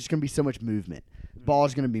just going to be so much movement.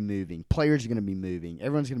 Ball's going to be moving. Players are going to be moving.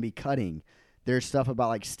 Everyone's going to be cutting. There's stuff about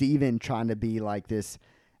like Steven trying to be like this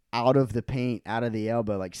out of the paint, out of the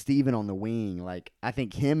elbow, like Steven on the wing. Like, I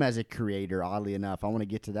think him as a creator, oddly enough, I want to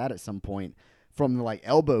get to that at some point, from the like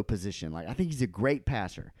elbow position. Like, I think he's a great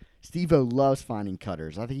passer. Steve-O loves finding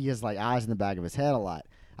cutters. I think he has like eyes in the back of his head a lot.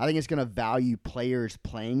 I think it's going to value players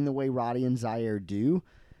playing the way Roddy and Zaire do.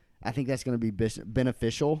 I think that's going to be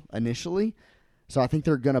beneficial initially. So I think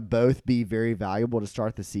they're going to both be very valuable to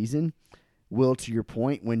start the season. Will, to your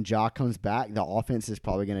point, when Ja comes back, the offense is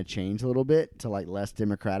probably going to change a little bit to like less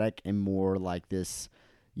democratic and more like this,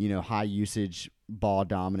 high usage, ball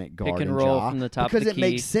dominant guard pick and in roll Ja, from the top because of the it key.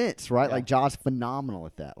 makes sense, right? Yeah. Like, Ja's phenomenal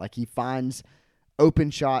at that. Like, he finds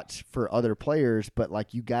open shots for other players, but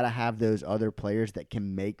like, you got to have those other players that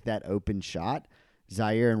can make that open shot.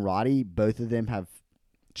 Zaire and Roddy, both of them have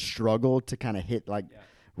struggled to kind of hit. Like,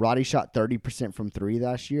 Roddy shot 30% from 3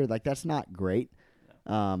 last year. Like, that's not great.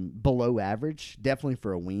 Below average, definitely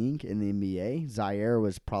for a wing in the NBA. Zaire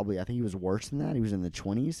was probably, I think he was worse than that. He was in the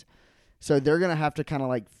 20s. So they're going to have to kind of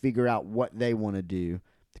like figure out what they want to do.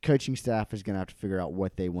 The coaching staff is going to have to figure out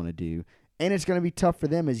what they want to do. And it's going to be tough for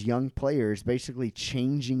them as young players, basically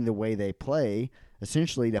changing the way they play,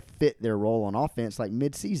 essentially to fit their role on offense like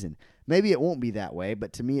mid-season. Maybe it won't be that way,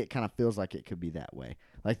 but to me it kind of feels like it could be that way.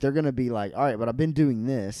 Like, they're going to be like, all right, but I've been doing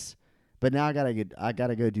this, but now I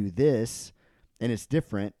gotta go do this, and it's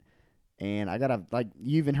different. And I got to, like,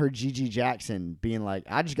 you even heard G.G. Jackson being like,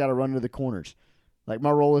 I just got to run to the corners. Like,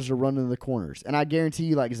 my role is to run to the corners. And I guarantee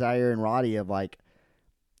you, like, Zaire and Roddy have, like,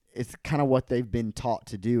 it's kind of what they've been taught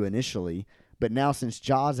to do initially. But now, since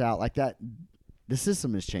Ja's out, like that, the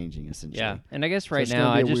system is changing, essentially. Yeah, and I guess So right it's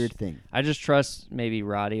now gonna be a weird thing. I just trust maybe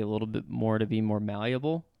Roddy a little bit more to be more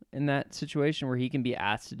malleable in that situation where he can be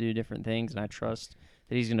asked to do different things, and I trust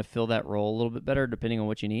that he's going to fill that role a little bit better depending on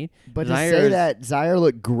what you need. But to say that Zaire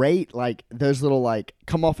looked great, like those little like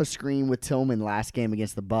come off a screen with Tillman last game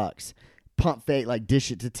against the Bucks, pump fake, like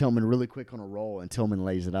dish it to Tillman really quick on a roll, and Tillman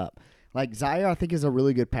lays it up. Like, Zaire, I think, is a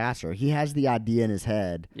really good passer. He has the idea in his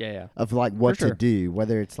head of, like, what to do,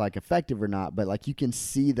 whether it's, like, effective or not. But, like, you can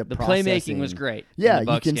see the playmaking was great. Yeah, in the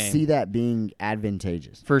Bucks you can game. see that being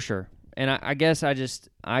advantageous. For sure. And I guess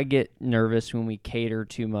I get nervous when we cater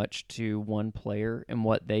too much to one player and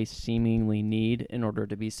what they seemingly need in order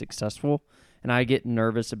to be successful. And I get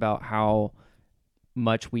nervous about how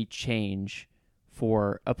much we change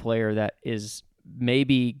for a player that is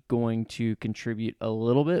maybe going to contribute a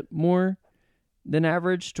little bit more than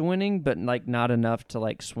average to winning, but like not enough to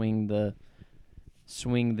like swing the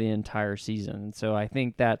entire season. So I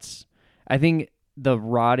think the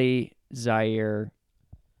Roddy Zaire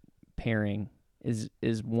pairing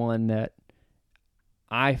is one that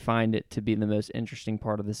I find it to be the most interesting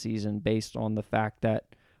part of the season, based on the fact that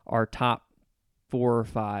our top 4 or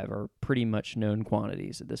 5 are pretty much known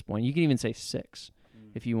quantities at this point. You can even say 6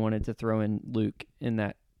 if you wanted to throw in Luke in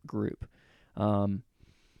that group.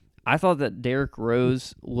 I thought that Derrick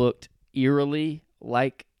Rose looked eerily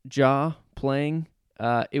like Ja playing.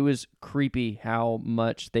 It was creepy how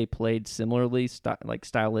much they played similarly,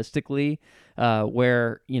 stylistically,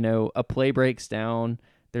 where, a play breaks down,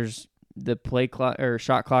 there's the play clock or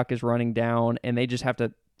shot clock is running down, and they just have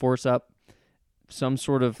to force up some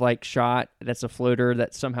sort of like shot that's a floater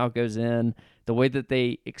that somehow goes in. The way that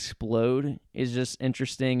they explode is just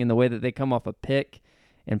interesting, and the way that they come off a pick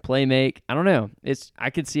and play make. I don't know. I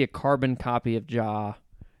could see a carbon copy of Ja,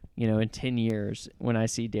 in 10 years when I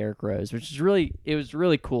see Derrick Rose, which is it was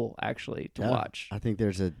really cool actually to watch. I think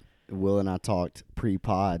there's Will and I talked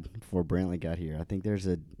pre-pod before Brantley got here. I think there's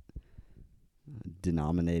a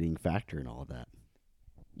denominating factor in all of that.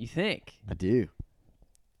 You think? I do.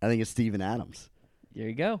 I think it's Steven Adams. There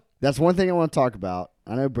you go. That's one thing I want to talk about.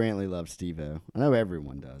 I know Brantley loves Steve-O. I know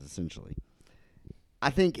everyone does, essentially.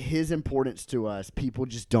 I think his importance to us, people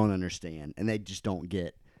just don't understand, and they just don't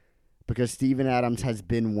get. Because Steven Adams has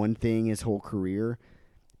been one thing his whole career,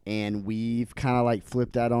 and we've kind of like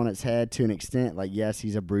flipped that on its head to an extent. Like, yes,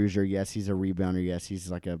 he's a bruiser. Yes, he's a rebounder. Yes, he's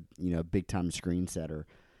like a big-time screen setter.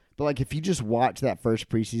 But, like, if you just watch that first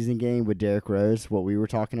preseason game with Derrick Rose, what we were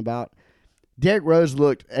talking about, Derrick Rose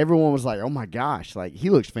everyone was like, oh, my gosh, like, he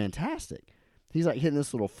looks fantastic. He's, like, hitting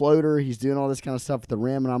this little floater. He's doing all this kind of stuff at the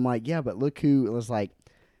rim. And I'm like, yeah, but look who was, like,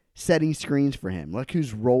 setting screens for him. Look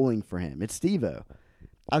who's rolling for him. It's Steve-O.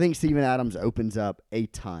 I think Steven Adams opens up a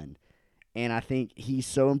ton. And I think he's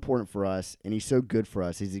so important for us, and he's so good for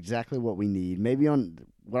us. He's exactly what we need. Maybe on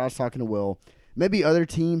what I was talking to Will, maybe other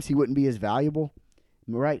teams he wouldn't be as valuable,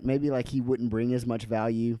 right? Maybe, like, he wouldn't bring as much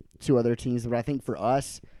value to other teams. But I think for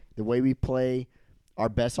us, the way we play, our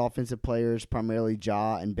best offensive players, primarily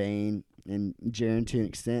Ja and Bane and Jaren to an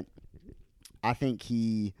extent, I think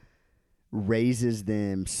he raises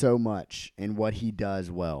them so much in what he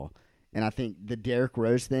does well. And I think the Derrick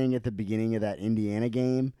Rose thing at the beginning of that Indiana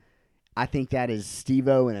game, I think that is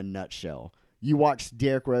Steve-O in a nutshell. You watch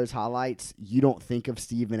Derrick Rose highlights, you don't think of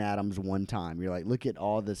Steven Adams one time. You're like, look at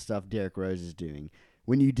all the stuff Derrick Rose is doing.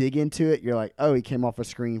 When you dig into it, you're like, oh, he came off a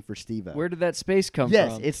screen for Steve-O. Where did that space come from?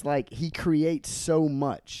 Yes, it's like he creates so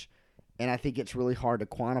much, and I think it's really hard to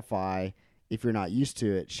quantify if you're not used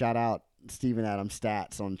to it. Shout out Steven Adams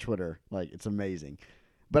stats on Twitter. Like, it's amazing.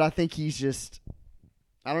 But I think he's just,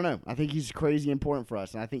 I don't know. I think he's crazy important for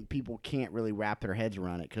us, and I think people can't really wrap their heads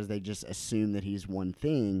around it because they just assume that he's one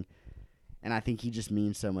thing, and I think he just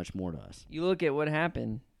means so much more to us. You look at what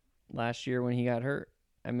happened last year when he got hurt.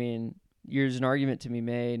 I mean, there's an argument to be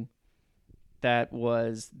made that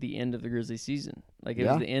was the end of the Grizzlies season. Like, it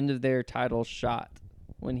was the end of their title shot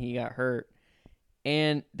when he got hurt.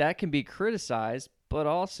 And that can be criticized, but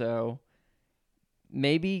also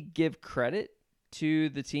maybe give credit to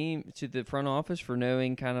the team, to the front office for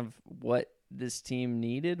knowing kind of what this team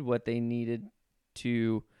needed, what they needed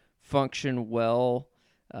to function well.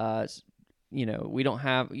 We don't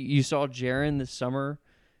have – you saw Jaren this summer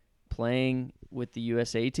playing with the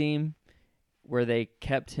USA team, where they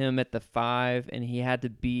kept him at the 5, and he had to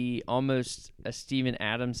be almost a Steven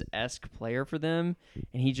Adams-esque player for them,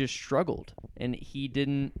 and he just struggled. And his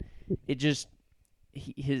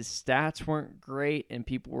stats weren't great, and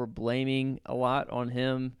people were blaming a lot on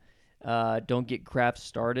him. Don't get Kraft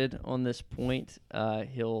started on this point.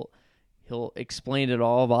 He'll explain it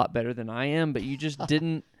all a lot better than I am, but you just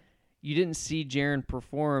didn't see Jaren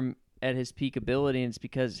perform at his peak ability, and it's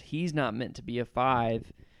because he's not meant to be a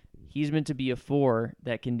 5. He's meant to be a 4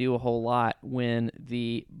 that can do a whole lot when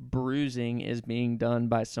the bruising is being done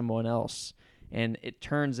by someone else. And it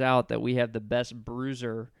turns out that we have the best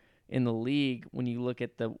bruiser in the league when you look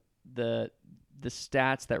at the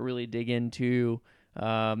stats that really dig into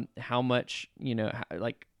how much,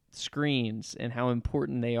 like screens and how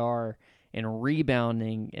important they are, and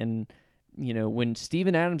rebounding. And, when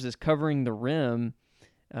Steven Adams is covering the rim,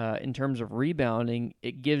 in terms of rebounding,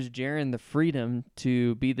 it gives Jaren the freedom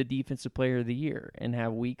to be the defensive player of the year and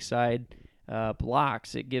have weak side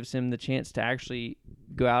blocks. It gives him the chance to actually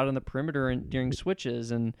go out on the perimeter during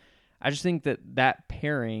switches. And I just think that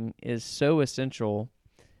pairing is so essential,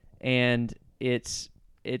 and it's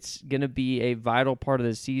going to be a vital part of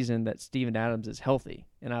the season that Steven Adams is healthy.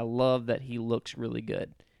 And I love that he looks really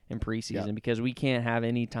good in preseason because we can't have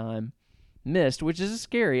any time missed, which is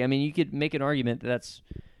scary. I mean, you could make an argument that that's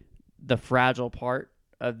the fragile part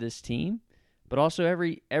of this team, but also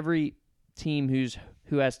every team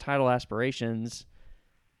who has title aspirations,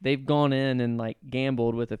 they've gone in and like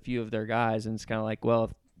gambled with a few of their guys, and it's kind of like, well,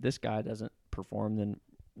 if this guy doesn't perform, then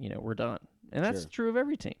we're done. And that's true of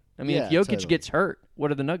every team. I mean, if Jokic gets hurt, what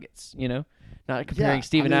are the Nuggets? Not comparing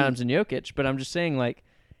Steven Adams and Jokic, but I'm just saying, like,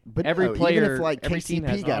 but every player, even if, like, every team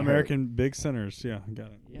has got American big centers. Yeah, got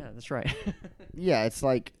it. Yeah, that's right. Yeah, it's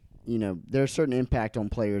like, there's a certain impact on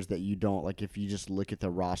players that you don't, like, if you just look at the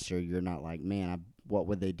roster, you're not like, man, what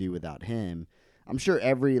would they do without him? I'm sure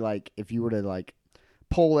if you were to, like,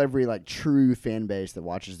 poll every, like, true fan base that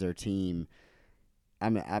watches their team,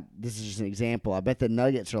 this is just an example. I bet the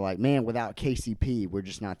Nuggets are like, man, without KCP, we're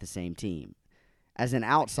just not the same team. As an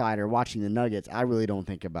outsider watching the Nuggets, I really don't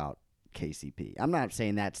think about KCP. I'm not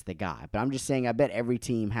saying that's the guy, but I'm just saying I bet every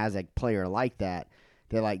team has a player like that.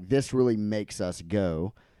 They're like, this really makes us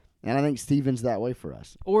go. And I think Steven's that way for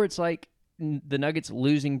us. Or it's like the Nuggets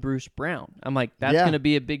losing Bruce Brown. I'm like, that's Yeah. going to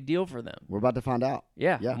be a big deal for them. We're about to find out.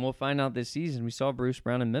 Yeah, Yeah. and we'll find out this season. We saw Bruce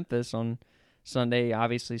Brown in Memphis on Sunday,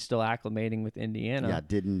 obviously still acclimating with Indiana. Yeah,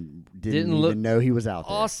 didn't look even know he was out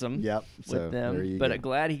there. Awesome Yep. So with there them, you but go.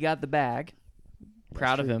 glad he got the bag.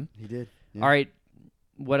 Proud of true. him. He did. Yeah. All right,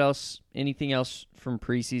 what else? Anything else from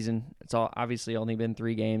preseason? It's all obviously only been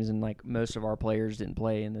 3 games, and like most of our players didn't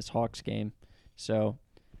play in this Hawks game. So,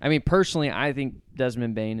 I mean, personally, I think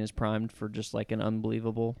Desmond Bane is primed for just like an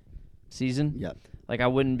unbelievable season. Yep. Like, I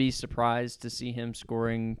wouldn't be surprised to see him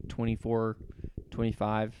scoring 24,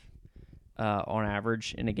 25 on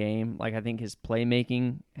average in a game. Like, I think his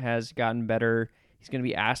playmaking has gotten better. He's going to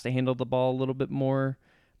be asked to handle the ball a little bit more,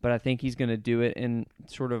 but I think he's going to do it in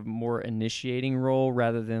sort of more initiating role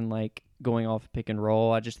rather than, like, going off pick and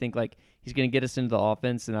roll. I just think, like, he's going to get us into the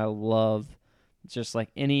offense, and I love just, like,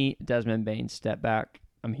 any Desmond Bane step back.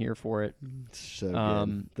 I'm here for it. So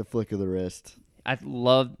good. The flick of the wrist. I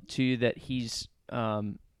love, too, that he's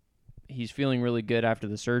feeling really good after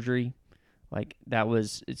the surgery. Like,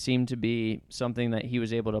 it seemed to be something that he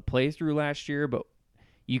was able to play through last year, but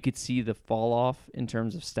you could see the fall off in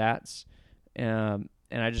terms of stats. And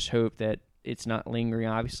I just hope that it's not lingering.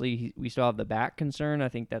 Obviously, we still have the back concern. I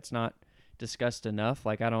think that's not discussed enough.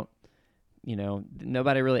 Like,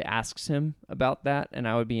 nobody really asks him about that, and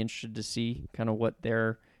I would be interested to see kind of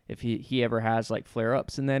if he ever has, like,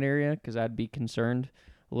 flare-ups in that area, because I'd be concerned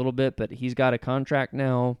a little bit. But he's got a contract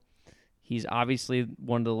now. He's obviously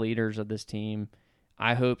one of the leaders of this team.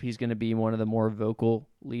 I hope he's going to be one of the more vocal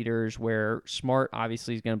leaders, where Smart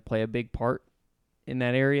obviously is going to play a big part in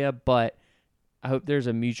that area, but I hope there's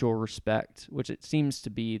a mutual respect, which it seems to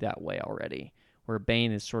be that way already, where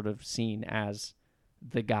Bane is sort of seen as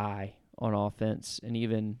the guy on offense and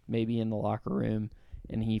even maybe in the locker room,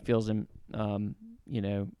 and he feels him,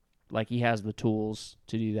 like he has the tools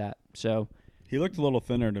to do that. So He looked a little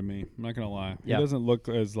thinner to me. I'm not gonna lie. Yeah. He doesn't look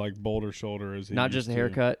as like boulder shoulder as he not used just the to.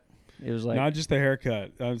 haircut. It was like Not just the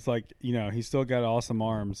haircut. I was like, he's still got awesome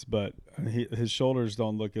arms, but his shoulders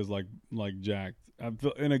don't look as like jacked. I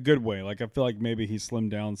feel in a good way. Like I feel like maybe he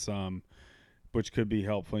slimmed down some, which could be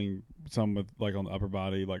helping some with like on the upper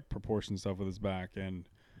body, like proportion stuff with his back. And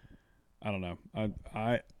I don't know.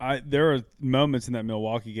 I there are moments in that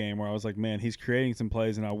Milwaukee game where I was like, man, he's creating some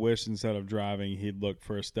plays, and I wish instead of driving, he'd look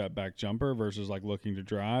for a step back jumper versus like looking to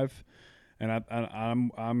drive. And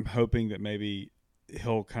I'm hoping that maybe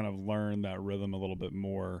he'll kind of learn that rhythm a little bit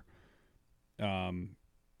more. When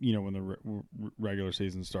the regular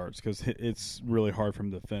season starts, because it's really hard for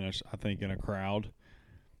him to finish, I think, in a crowd.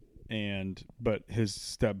 But his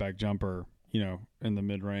step back jumper, in the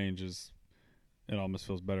mid range it almost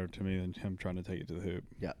feels better to me than him trying to take it to the hoop.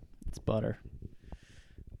 Yeah. it's butter.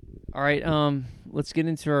 All right, let's get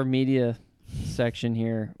into our media section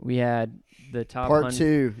here. We had the top Part 100,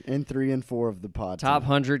 2 and 3 and 4 of the pod. top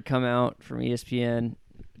 100 come out from ESPN.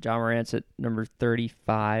 John Morant's at number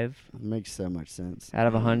 35 Makes so much sense. out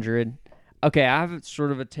of 100. Okay, I have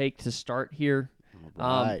sort of a take to start here.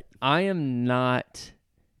 All right. I am not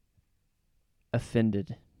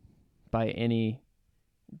offended by any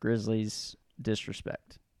Grizzlies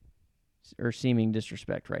disrespect or seeming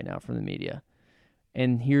disrespect right now from the media.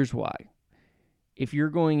 And here's why. If you're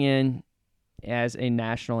going in as a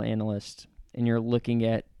national analyst and you're looking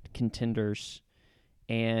at contenders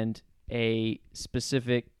and a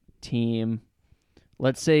specific team,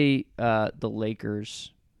 let's say the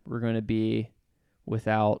Lakers were going to be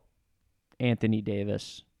without Anthony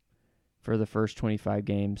Davis for the first 25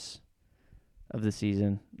 games of the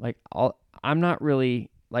season. I'm not really,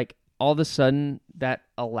 all of a sudden that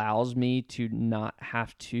allows me to not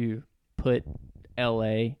have to put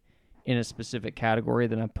LA in a specific category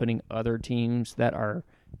that I'm putting other teams that are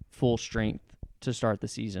full strength to start the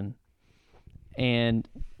season. And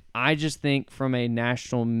I just think from a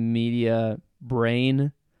national media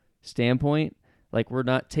brain standpoint, we're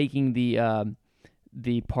not taking the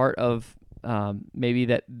part of maybe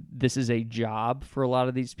that this is a job for a lot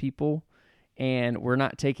of these people, and we're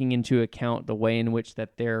not taking into account the way in which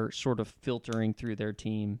that they're sort of filtering through their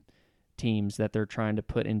teams that they're trying to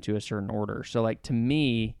put into a certain order. So, to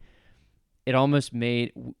me, it almost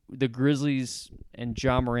made the Grizzlies and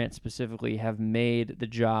John Morant specifically have made the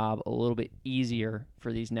job a little bit easier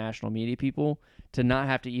for these national media people to not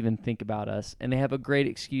have to even think about us, and they have a great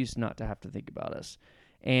excuse not to have to think about us.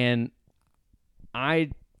 And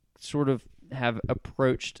I sort of have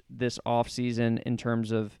approached this offseason in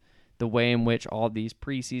terms of the way in which all these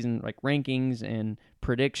preseason like rankings and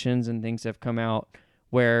predictions and things have come out,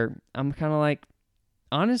 where I'm kind of like,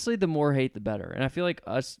 honestly, the more hate, the better. And I feel like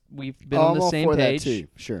we've been on the same page. That too.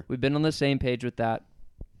 Sure. We've been on the same page with that.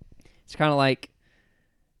 It's kind of like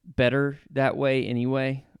better that way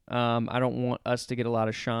anyway. I don't want us to get a lot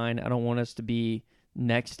of shine. I don't want us to be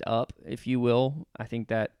next up, if you will. I think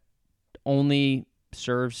that only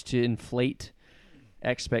serves to inflate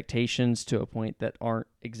expectations to a point that aren't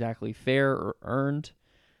exactly fair or earned.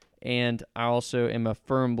 And I also am a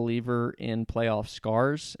firm believer in playoff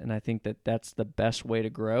scars, and I think that that's the best way to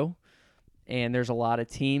grow. And there's a lot of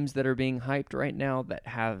teams that are being hyped right now that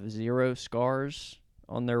have 0 scars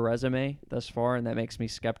on their resume thus far, and that makes me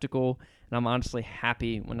skeptical. And I'm honestly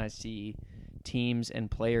happy when I see teams and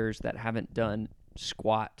players that haven't done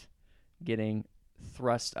squat getting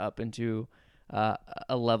thrust up into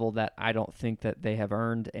a level that I don't think that they have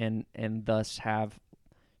earned, and thus have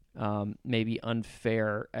maybe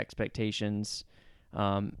unfair expectations.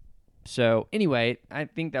 So anyway, I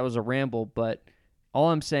think that was a ramble, but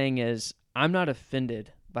all I'm saying is I'm not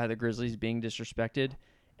offended by the Grizzlies being disrespected,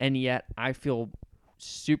 and yet I feel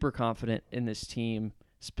super confident in this team,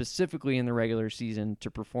 specifically in the regular season, to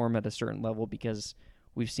perform at a certain level because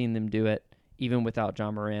we've seen them do it even without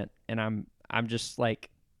John Morant, and I'm just like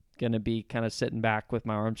going to be kind of sitting back with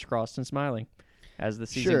my arms crossed and smiling as the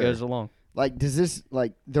season goes along. Like, does this,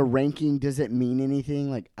 like, the ranking, does it mean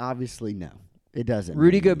anything? Like, obviously, no. It doesn't.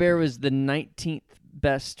 Rudy Gobert was the 19th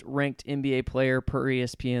best ranked NBA player per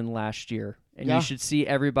ESPN last year, and you should see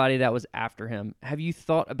everybody that was after him. Have you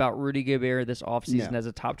thought about Rudy Gobert this offseason as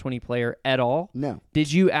a top 20 player at all? No.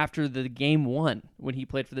 Did you after the game 1 when he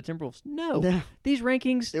played for the Timberwolves? No. These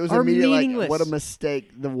rankings it was are meaningless. Like, what a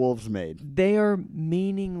mistake the Wolves made. They are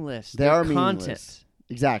meaningless. They are content. Meaningless.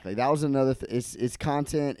 Exactly. That was another it's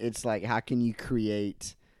content. It's like, how can you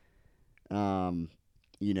create buzz,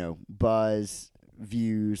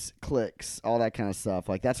 views, clicks, all that kind of stuff.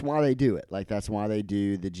 Like, that's why they do it. Like, that's why they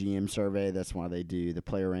do the GM survey. That's why they do the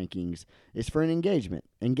player rankings. It's for an engagement.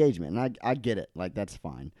 And I get it. Like, that's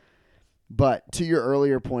fine. But to your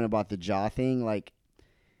earlier point about the jaw thing, like,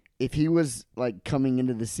 if he was, like, coming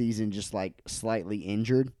into the season just, like, slightly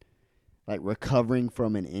injured, like, recovering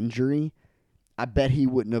from an injury, I bet he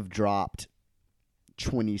wouldn't have dropped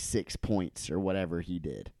 26 points or whatever he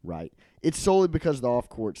did, right? It's solely because of the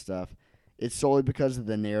off-court stuff. It's solely because of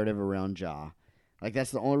the narrative around Ja. Like,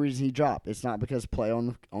 that's the only reason he dropped. It's not because play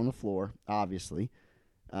on the floor, obviously.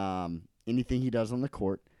 Anything he does on the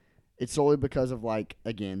court. It's solely because of, like,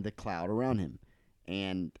 again, the cloud around him.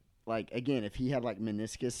 And, like, again, if he had, like,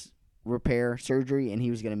 meniscus repair surgery and he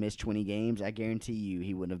was going to miss 20 games, I guarantee you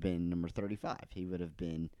he wouldn't have been number 35. He would have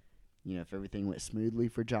been, if everything went smoothly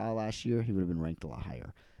for Ja last year, he would have been ranked a lot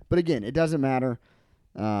higher. But, again, it doesn't matter.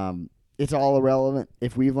 It's all irrelevant.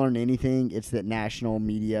 If we've learned anything, it's that national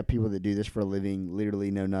media, people that do this for a living, literally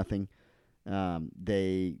know nothing.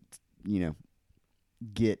 They,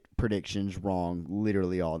 get predictions wrong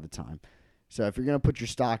literally all the time. So if you're going to put your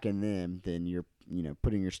stock in them, then you're,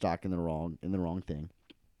 putting your stock in the wrong thing.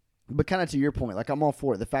 But kind of to your point, like, I'm all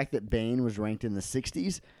for it. The fact that Bane was ranked in the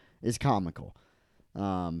 60s is comical.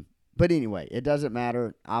 But anyway, it doesn't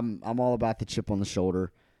matter. I'm all about the chip on the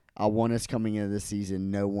shoulder. I want us coming into this season,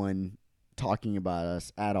 no one talking about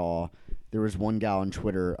us at all. There was one guy on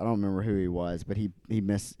Twitter, I don't remember who he was, but he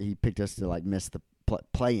picked us to, like, miss the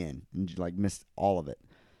play-in and, like, missed all of it.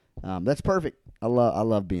 That's perfect. I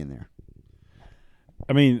love being there.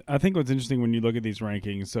 I mean, I think what's interesting when you look at these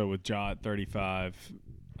rankings, so with Ja at 35,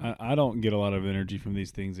 I don't get a lot of energy from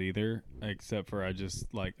these things either, except for I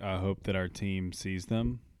hope that our team sees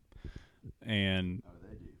them, and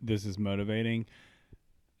this is motivating.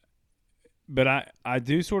 But I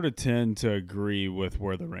do sort of tend to agree with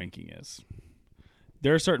where the ranking is.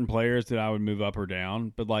 There are certain players that I would move up or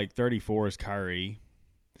down, but, like, 34 is Kyrie.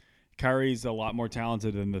 Kyrie's a lot more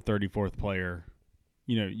talented than the 34th player.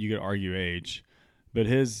 You could argue age, but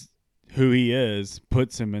who he is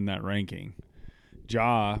puts him in that ranking.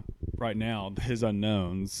 Ja, right now, his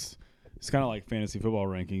unknowns, it's kind of like fantasy football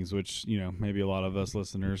rankings, which, maybe a lot of us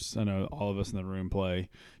listeners, I know all of us in the room play.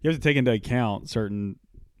 You have to take into account certain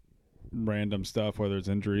random stuff, whether it's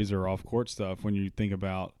injuries or off-court stuff, when you think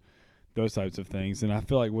about those types of things. And I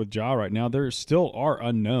feel like with Ja right now, there still are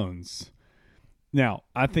unknowns. Now,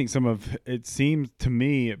 I think it seems to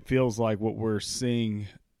me, it feels like what we're seeing,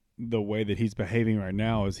 the way that he's behaving right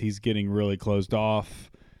now, is he's getting really closed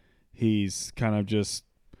off. He's kind of just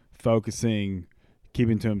focusing,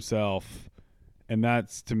 keeping to himself. And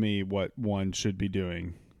that's, to me, what one should be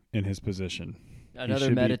doing in his position.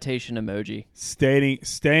 Another meditation emoji.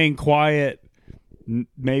 Staying quiet,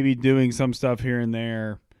 maybe doing some stuff here and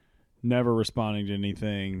there, never responding to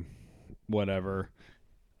anything, whatever.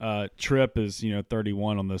 Tripp is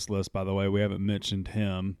 31 on this list, by the way. We haven't mentioned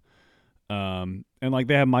him. And like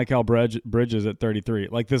they have Michael Bridges at 33.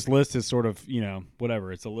 Like this list is sort of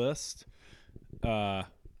whatever. It's a list.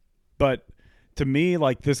 But to me,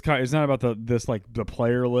 like this guy, it's not about the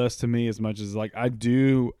player list to me as much as like I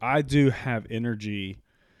do have energy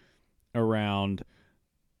around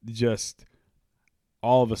just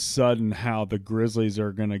all of a sudden how the Grizzlies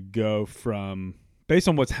are going to go from, based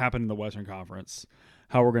on what's happened in the Western Conference,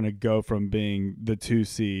 how we're going to go from being the 2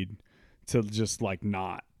 seed to just like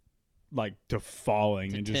not like to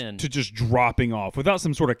falling and 10. just dropping off without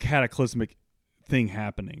some sort of cataclysmic thing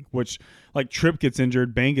happening, which like Tripp gets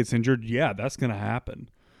injured, Bane gets injured. Yeah, that's going to happen.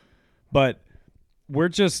 But we're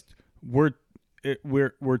too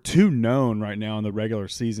known right now in the regular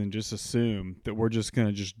season. Just assume that we're just going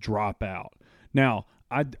to just drop out. Now,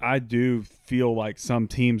 I do feel like some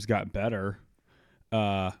teams got better,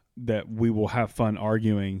 that we will have fun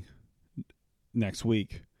arguing next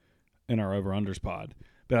week in our over-unders pod.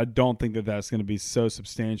 But I don't think that that's going to be so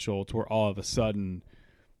substantial to where all of a sudden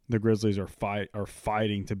the Grizzlies are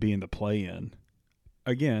fighting to be in the play-in.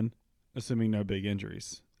 Again, assuming no big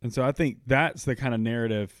injuries. And so I think that's the kind of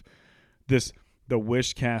narrative, the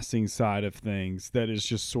wish-casting side of things that is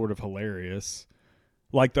just sort of hilarious.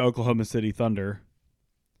 Like the Oklahoma City Thunder,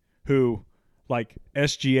 who, like,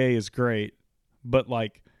 SGA is great, but,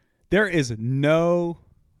 like, there is no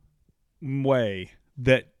way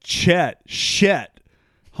that Chet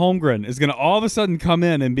Holmgren is going to all of a sudden come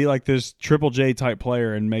in and be like this Triple J type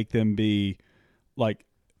player and make them be, like,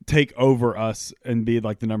 take over us and be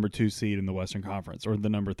like the number 2 seed in the Western Conference or the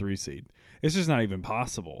number 3 seed. It's just not even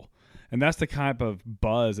possible. And that's the type of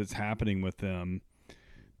buzz that's happening with them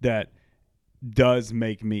that does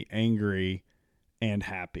make me angry and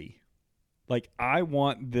happy. Like, I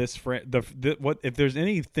want this what if there's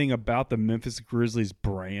anything about the Memphis Grizzlies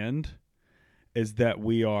brand is that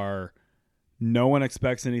no one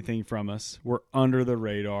expects anything from us. We're under the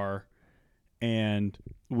radar and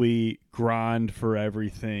we grind for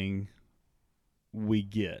everything we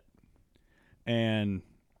get. And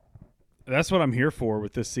that's what I'm here for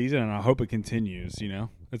with this season, and I hope it continues,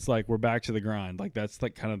 It's like we're back to the grind. Like that's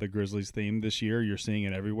like kind of the Grizzlies theme this year. You're seeing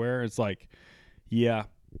it everywhere. It's like, yeah,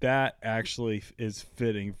 that actually is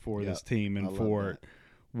fitting for this team and for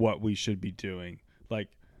what we should be doing. Like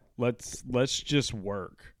let's just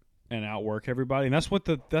work and outwork everybody. And that's what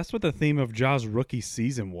the theme of Ja's rookie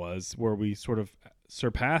season was, where we sort of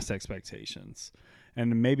surpassed expectations.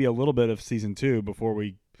 And maybe a little bit of season 2 before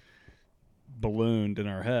we ballooned in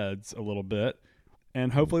our heads a little bit.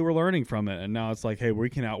 And hopefully we're learning from it. And now it's like, hey, we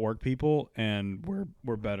can outwork people and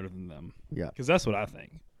we're better than them. Yeah. Because that's what I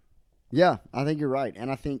think. Yeah, I think you're right.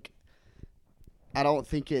 And I don't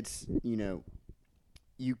think it's,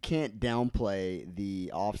 you can't downplay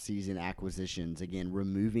the offseason acquisitions. Again,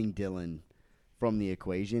 removing Dillon from the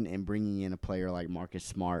equation and bringing in a player like Marcus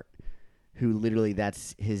Smart, who literally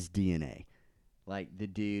that's his DNA. Like, the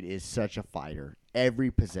dude is such a fighter.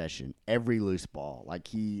 Every possession, every loose ball. Like,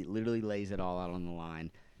 he literally lays it all out on the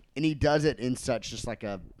line. And he does it in such just like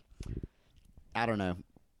I don't know.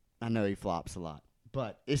 I know he flops a lot.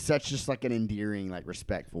 But it's such just like an endearing, like,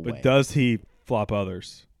 respectful way. But does he flop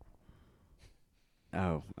others?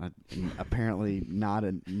 Oh, apparently not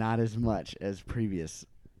as much as previous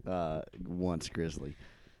once Grizzly.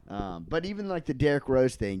 But even like the Derrick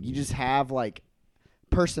Rose thing, you just have like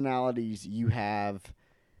personalities you have,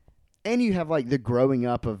 and you have like the growing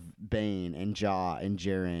up of Bane and Ja and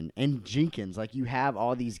Jaren and Jenkins. Like you have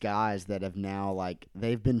all these guys that have now like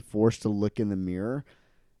they've been forced to look in the mirror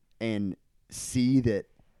and see that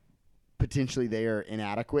potentially they are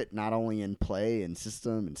inadequate, not only in play and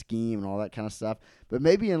system and scheme and all that kind of stuff, but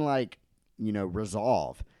maybe in like,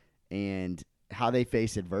 resolve and how they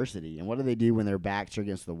face adversity and what do they do when their backs are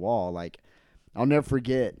against the wall. Like, I'll never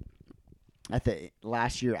forget at the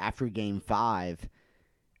last year after Game 5,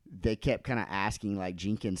 they kept kind of asking like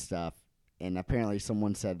Jenkins stuff, and apparently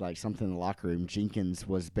someone said like something in the locker room. Jenkins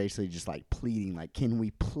was basically just like pleading, like, can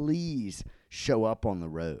we please show up on the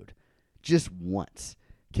road just once?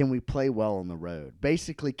 Can we play well on the road?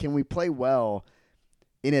 Basically, can we play well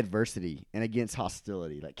in adversity and against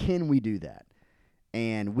hostility? Like, can we do that?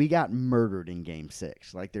 And we got murdered in Game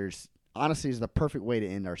 6. Like, honestly, is the perfect way to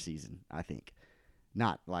end our season, I think.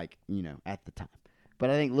 Not like, at the time. But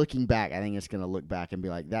I think looking back, I think it's going to look back and be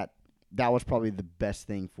like, that was probably the best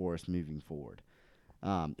thing for us moving forward.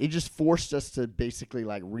 It just forced us to basically,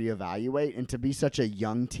 like, reevaluate and to be such a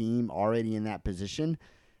young team already in that position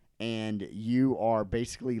and you are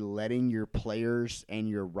basically letting your players and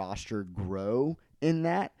your roster grow in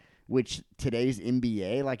that, which today's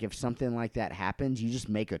NBA, like if something like that happens, you just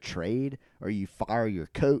make a trade or you fire your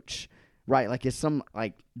coach, right? Like it's some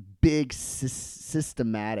like big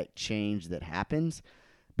systematic change that happens.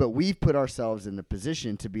 But we've put ourselves in the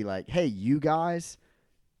position to be like, hey, you guys,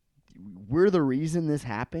 we're the reason this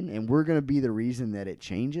happened, and we're going to be the reason that it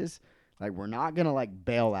changes. Like, we're not going to, like,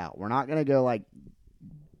 bail out. We're not going to go, like,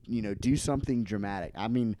 do something dramatic. I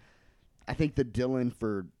mean, I think the Dillon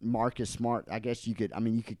for Marcus Smart, I guess you could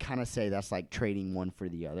kind of say that's like trading one for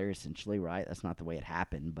the other, essentially, right? That's not the way it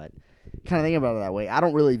happened, but kind of think about it that way. I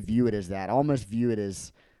don't really view it as that. I almost view it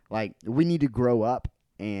as, like, we need to grow up,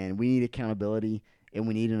 and we need accountability, and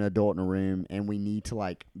we need an adult in a room, and we need to,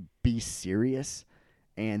 like, be serious.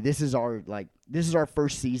 And this is our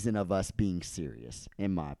first season of us being serious,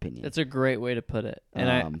 in my opinion. That's a great way to put it.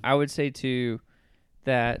 And I would say too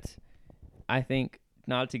that I think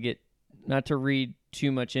not to read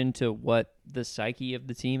too much into what the psyche of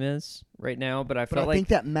the team is right now, but I think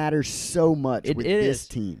that matters so much with this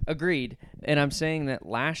team. Agreed. And I'm saying that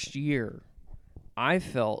last year I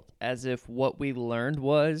felt as if what we learned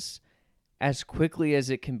was as quickly as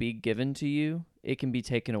it can be given to you, it can be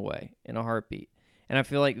taken away in a heartbeat. And I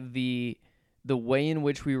feel like the way in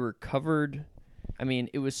which we were covered, I mean,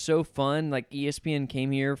 it was so fun. Like ESPN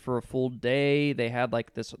came here for a full day. They had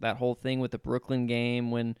like that whole thing with the Brooklyn game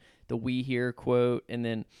when the "we here" quote, and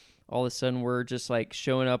then all of a sudden we're just like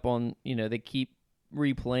showing up on, they keep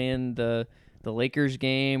replaying the Lakers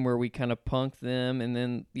game where we kind of punked them, and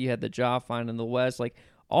then you had the Ja finding the West. Like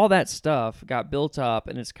all that stuff got built up,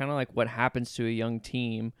 and it's kind of like what happens to a young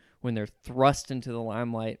team when they're thrust into the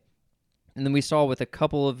limelight. And then we saw with a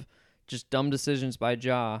couple of just dumb decisions by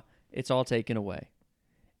Ja, it's all taken away.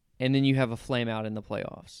 And then you have a flame out in the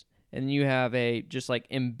playoffs. And you have a just like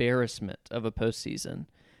embarrassment of a postseason.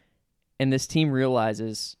 And this team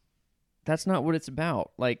realizes that's not what it's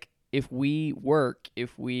about. Like if we work,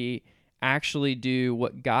 if we actually do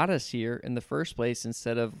what got us here in the first place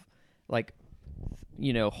instead of like,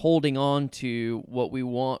 holding on to what we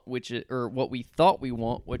want, or what we thought we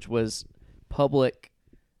want, which was public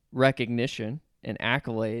recognition and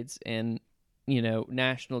accolades and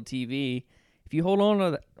national TV. If you hold on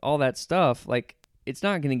to all that stuff, like it's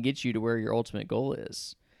not going to get you to where your ultimate goal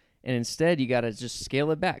is, and instead you got to just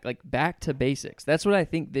scale it back, like back to basics. That's what I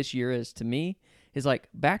think this year is to me, is like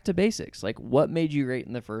back to basics. Like what made you great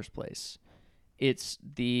in the first place? It's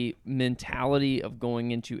the mentality of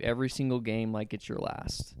going into every single game like it's your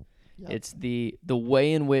last. Yep. It's the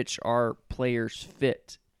way in which our players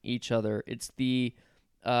fit each other. It's the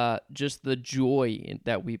just the joy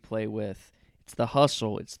that we play with. It's the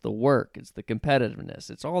hustle. It's the work. It's the competitiveness.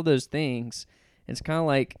 It's all those things. It's kind of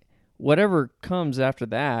like whatever comes after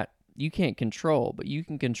that, you can't control, but you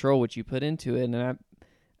can control what you put into it. And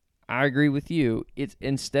I agree with you. It's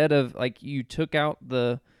instead of like you took out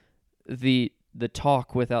the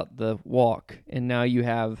talk without the walk, and now you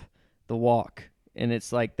have the walk, and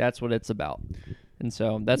it's like that's what it's about. And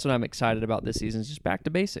so that's what I'm excited about this season, is just back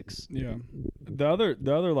to basics. Yeah. The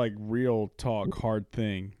other like real talk hard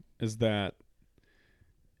thing is that,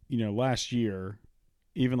 last year,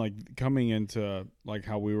 even like coming into like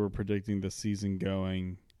how we were predicting the season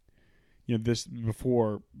going, this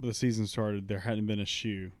before the season started, there hadn't been a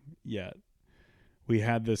shoe yet. We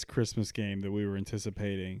had this Christmas game that we were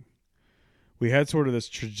anticipating. We had sort of this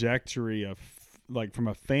trajectory of like from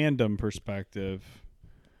a fandom perspective,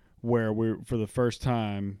 where we're, for the first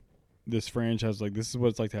time, this franchise, like, this is what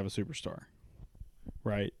it's like to have a superstar,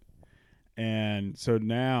 right? And so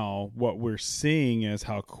now what we're seeing is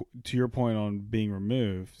how, to your point on being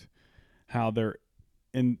removed, how they're,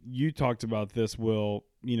 and you talked about this, Will,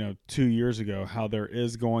 2 years ago, how there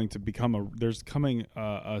is going to become there's coming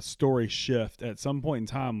a story shift at some point in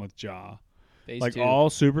time with Ja. Phase 2.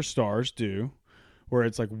 All superstars do, where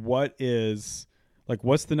it's like,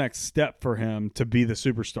 what's the next step for him to be the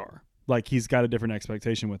superstar? Like, he's got a different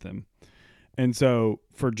expectation with him. And so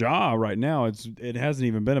for Ja right now, it hasn't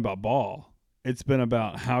even been about ball. It's been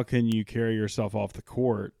about how can you carry yourself off the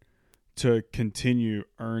court to continue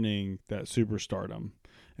earning that superstardom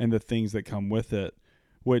and the things that come with it,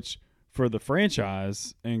 which for the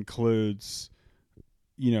franchise includes,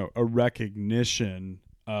 a recognition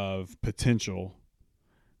of potential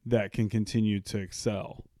that can continue to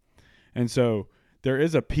excel. And so there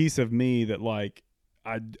is a piece of me that, like,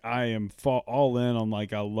 I am all in on,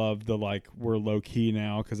 like, I love the, like, we're low key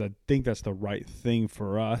now, because I think that's the right thing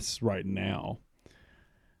for us right now.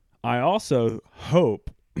 I also hope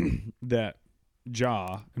that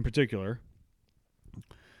Ja, in particular,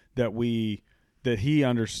 that we that he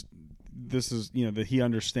that he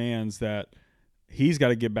understands that he's got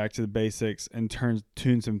to get back to the basics and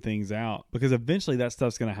tune some things out, because eventually that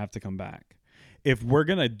stuff's going to have to come back. If we're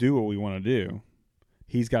going to do what we want to do,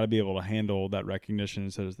 he's got to be able to handle that recognition,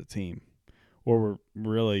 and so does the team. Or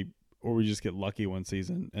we just get lucky one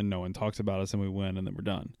season and no one talks about us and we win and then we're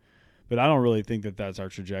done. But I don't really think that that's our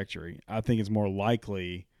trajectory. I think it's more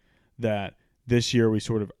likely that this year we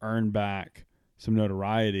sort of earn back some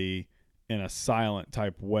notoriety in a silent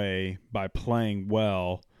type way by playing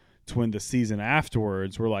well, to when the season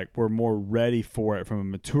afterwards we're more ready for it from a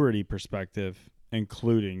maturity perspective,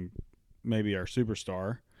 including maybe our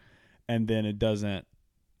superstar, and then it doesn't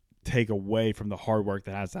take away from the hard work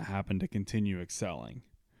that has to happen to continue excelling.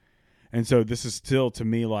 And so this is still, to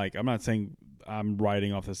me, like, I'm not saying I'm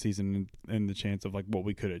writing off the season and the chance of like what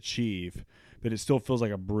we could achieve, but it still feels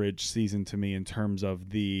like a bridge season to me in terms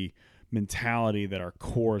of the mentality that our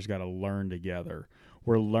core's got to learn together.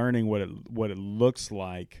 We're learning what it looks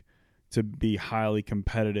like to be highly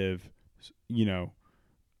competitive,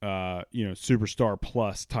 superstar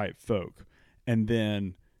plus type folk. And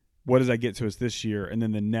then what does that get to us this year? And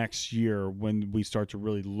then the next year, when we start to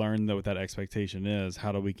really learn what that expectation is,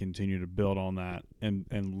 how do we continue to build on that and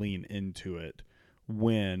lean into it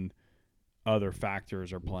when other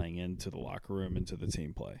factors are playing into the locker room, into the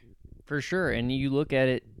team play? For sure. And you look at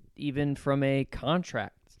it even from a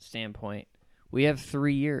contract standpoint. We have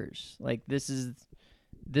 3 years. Like, this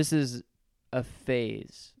is a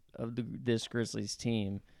phase of this Grizzlies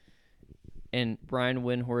team. And Brian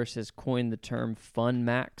Windhorst has coined the term fun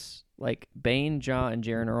max. Like, Bane, Ja, and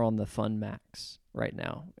Jaren are on the fun max right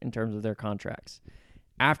now in terms of their contracts.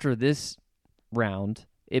 After this round,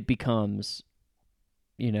 it becomes,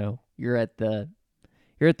 you're at the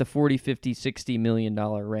 40, 50, $60 million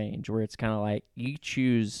range, where it's kind of like you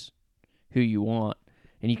choose who you want,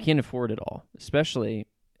 and you can't afford it all, especially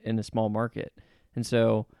in a small market. And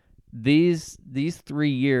so these 3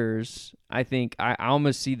 years, I think I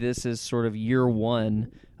almost see this as sort of year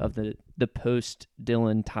one of the post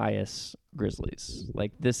Dylan Tyus Grizzlies.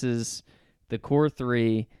 Like, this is the core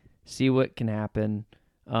three. See what can happen.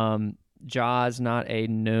 Ja's not a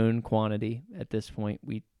known quantity at this point.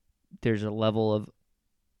 There's a level of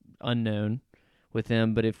unknown with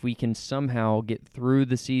him, but if we can somehow get through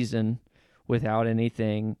the season without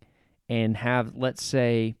anything and have, let's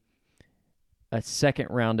say, a second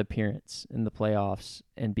round appearance in the playoffs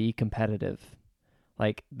and be competitive,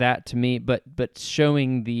 like that, to me, but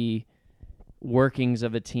showing the workings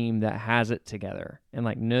of a team that has it together and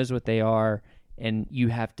like knows what they are, and you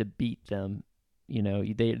have to beat them,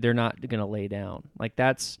 they're not going to lay down. Like,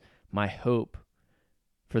 that's my hope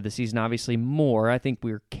for the season. Obviously more, I think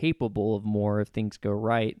we're capable of more if things go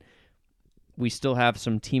right. We still have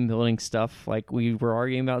some team building stuff. Like, we were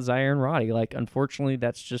arguing about Zaire and Roddy. Like, unfortunately,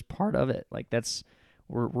 that's just part of it. Like,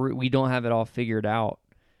 we don't have it all figured out.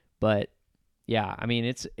 But yeah, I mean,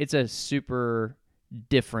 it's a super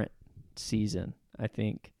different season, I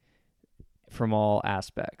think, from all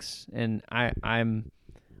aspects. And I'm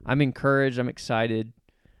encouraged. I'm excited.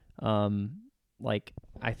 I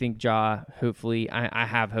think Ja, hopefully, I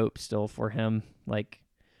have hope still for him. Like,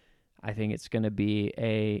 I think it's going to be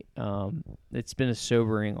it's been a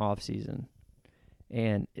sobering offseason,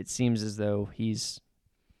 and it seems as though he's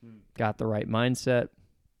got the right mindset.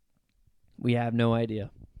 We have no idea,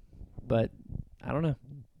 but I don't know.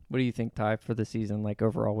 What do you think, Ty, for the season? Like,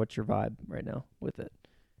 overall, what's your vibe right now with it?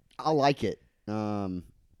 I like it. I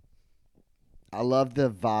love the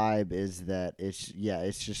vibe is that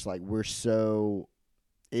it's just like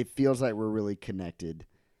it feels like we're really connected.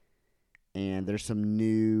 And there's some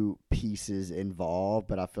new pieces involved,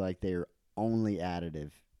 but I feel like they're only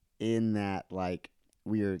additive in that, like,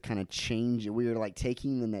 we are kind of changing. We are, like,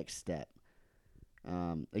 taking the next step.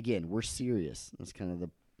 Again, we're serious. That's kind of the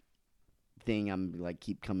thing I'm, like,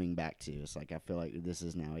 keep coming back to. It's like I feel like this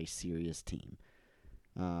is now a serious team.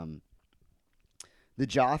 The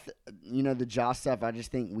Ja stuff, I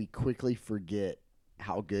just think we quickly forget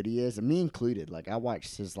how good he is, and me included. Like, I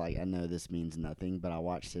watched his, like, I know this means nothing, but I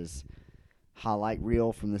watched his highlight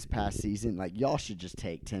reel from this past season. Like, y'all should just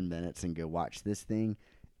take 10 minutes and go watch this thing.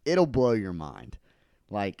 It'll blow your mind.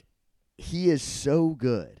 Like, he is so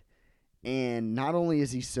good. And not only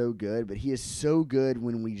is he so good, but he is so good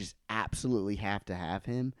when we just absolutely have to have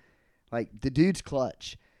him. Like, the dude's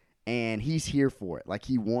clutch, and he's here for it. Like,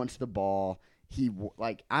 he wants the ball.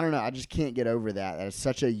 I don't know. I just can't get over that. As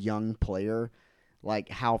such a young player, like,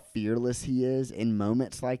 how fearless he is in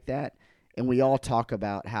moments like that. And we all talk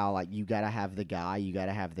about how, like, you got to have the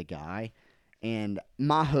guy. And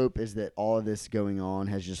my hope is that all of this going on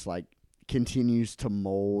has just, like, continues to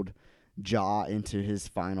mold Ja into his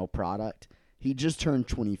final product. He just turned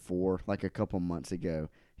 24 like a couple months ago.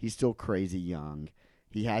 He's still crazy young.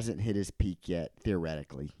 He hasn't hit his peak yet,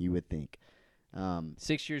 theoretically, you would think.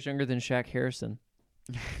 6 years younger than Shaq Harrison.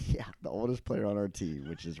 Yeah, the oldest player on our team,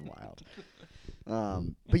 which is wild.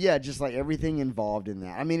 But yeah, just like everything involved in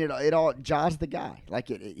that. I mean, it all. Ja's the guy. Like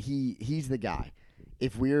he's the guy.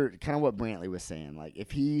 If we're kind of what Brantley was saying, like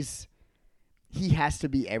if he has to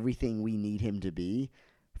be everything we need him to be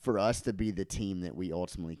for us to be the team that we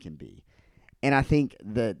ultimately can be. And I think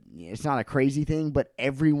that it's not a crazy thing, but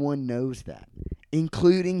everyone knows that,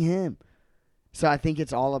 including him. So I think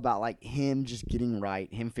it's all about like him just getting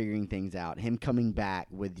right, him figuring things out, him coming back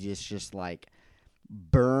with just like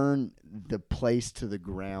burn the place to the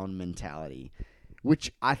ground mentality,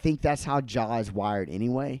 which I think that's how Ja is wired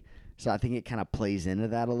anyway. So I think it kind of plays into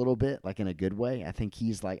that a little bit, like in a good way. I think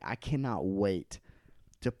he's like, I cannot wait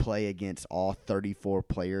to play against all 34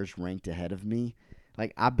 players ranked ahead of me.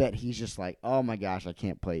 Like, I bet he's just like, oh my gosh, I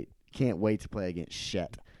can't wait to play against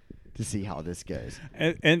Shet to see how this goes.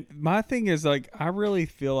 And my thing is, like, I really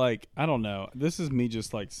feel like, I don't know, this is me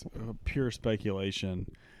just like pure speculation,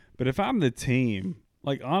 but if I'm the team,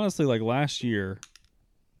 like, honestly, like last year,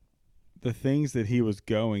 the things that he was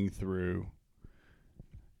going through,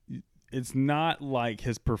 it's not like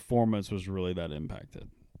his performance was really that impacted.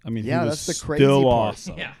 I mean, yeah, he was that's the crazy still part.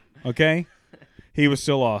 awesome. Yeah. Okay? He was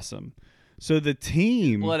still awesome. So the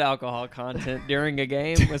team, Blood alcohol content during a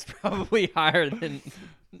game was probably higher than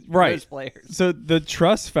right? most players. So the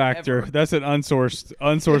trust factor, Ever. that's an unsourced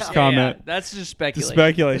Yeah, comment. yeah, that's just The speculation.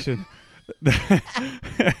 speculation.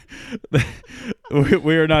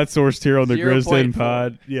 we are not sourced here on the 0.4. Grizzly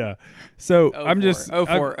Pod. Yeah. So I'm 04, just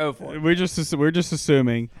 04, 04. we're just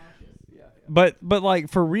assuming. But like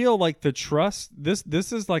for real, like the trust. This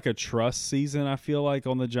is like a trust season. I feel like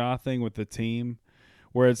on the Ja thing with the team,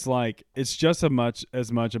 where it's like it's just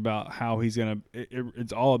as much about how he's gonna.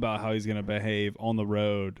 It's all about how he's gonna behave on the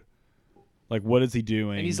road. Like, what is he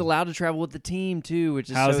doing? And he's allowed to travel with the team too, which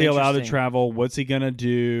is How is so he allowed to interesting. travel? What's he gonna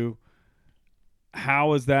do?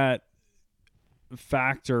 How is that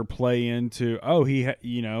factor play into? Oh,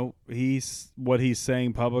 he's what he's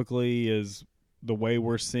saying publicly is the way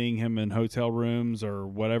we're seeing him in hotel rooms or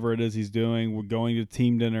whatever it is he's doing. We're going to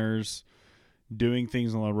team dinners, doing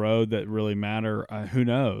things on the road that really matter. Who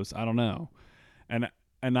knows? I don't know. And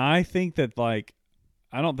I think that, like,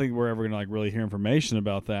 I don't think we're ever going to, like, really hear information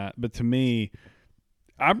about that. But to me,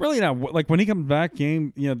 I'm really not, like, when he comes back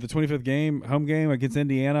the 25th game, home game against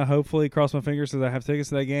Indiana, hopefully, cross my fingers because I have tickets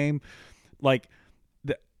to that game. Like,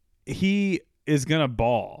 he is going to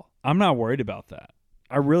ball. I'm not worried about that.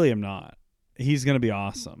 I really am not. He's going to be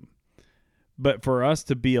awesome. But for us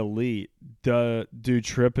to be elite, do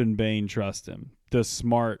Tripp and Bane trust him? Does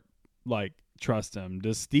Smart, like, trust him?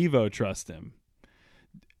 Does Steve-O trust him?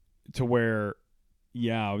 To where,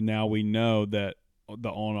 yeah, now we know that the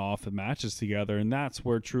on-off matches together, and that's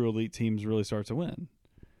where true elite teams really start to win.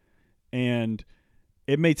 And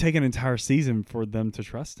it may take an entire season for them to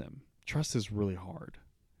trust him. Trust is really hard.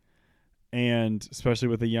 And especially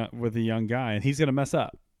with a young guy, and he's going to mess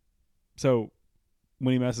up. So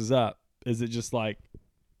when he messes up, is it just like,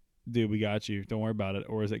 dude, we got you, don't worry about it,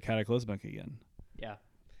 or is it cataclysmic again? Yeah.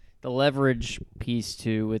 The leverage piece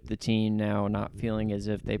too with the team now not feeling as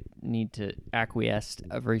if they need to acquiesce to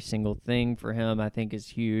every single thing for him, I think is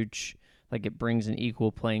huge. Like, it brings an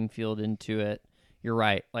equal playing field into it. You're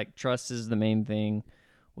right. Like, trust is the main thing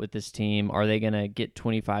with this team. Are they going to get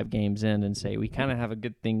 25 games in and say, we kind of have a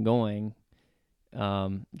good thing going,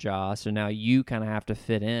 Ja, so now you kind of have to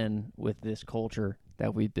fit in with this culture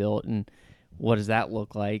that we built, and what does that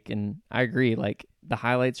look like? And I agree, like, the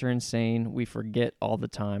highlights are insane. We forget all the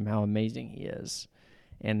time how amazing he is,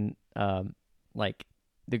 and like,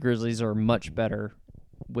 the Grizzlies are much better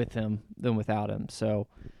with him than without him. So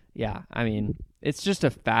yeah, I mean, it's just a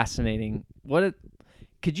fascinating,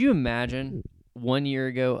 could you imagine 1 year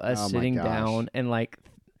ago us Oh my sitting gosh. down and, like,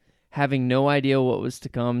 having no idea what was to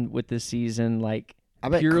come with this season? Like, I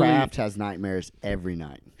bet purely, Kraft has nightmares every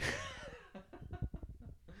night.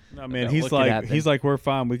 No, man, What he's could like, happen? we're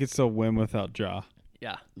fine. We could still win without Ja.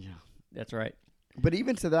 yeah, Yeah. that's right. But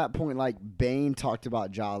even to that point, like, Bane talked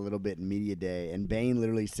about Ja a little bit in media day, and Bane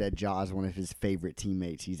literally said Ja is one of his favorite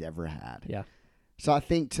teammates he's ever had. Yeah. So I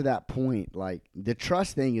think to that point, like, the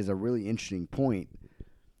trust thing is a really interesting point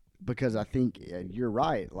because I think you're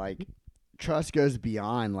right. Like, trust goes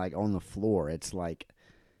beyond, like, on the floor. It's like,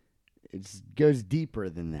 it goes deeper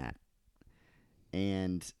than that.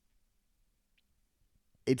 And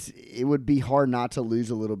it would be hard not to lose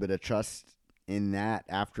a little bit of trust in that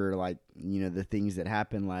after, like, the things that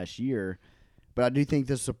happened last year. But I do think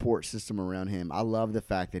the support system around him, I love the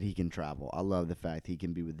fact that he can travel. I love the fact he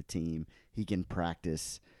can be with the team. He can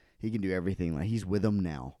practice. He can do everything. Like, he's with them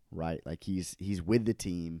now, right? Like, he's with the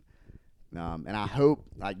team. And I hope,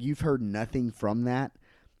 like, you've heard nothing from that.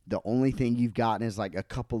 The only thing you've gotten is, like, a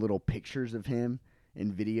couple little pictures of him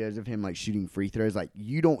and videos of him, like, shooting free throws. Like,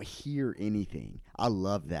 you don't hear anything. I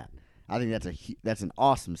love that. I think that's an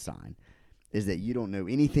awesome sign, is that you don't know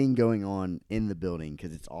anything going on in the building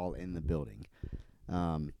because it's all in the building.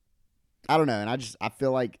 I don't know, and I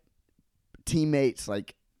feel like teammates,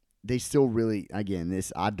 like, they still really, again,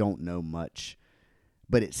 I don't know much,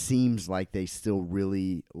 but it seems like they still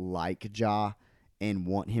really like Ja and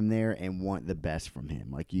want him there and want the best from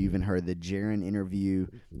him. Like, you even heard the Jaren interview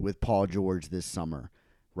with Paul George this summer,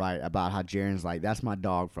 right, about how Jaren's like, that's my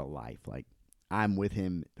dog for life. Like, I'm with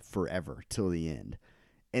him forever till the end.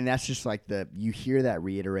 And that's just like you hear that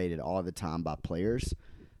reiterated all the time by players.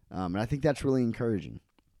 And I think that's really encouraging.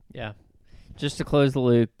 Yeah. Just to close the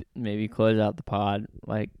loop, maybe close out the pod,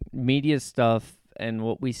 like, media stuff and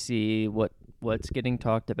what we see, what's getting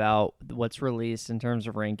talked about, what's released in terms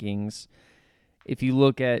of rankings. If you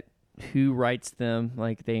look at who writes them,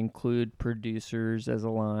 like, they include producers as a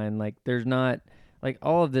line. Like, there's not, like,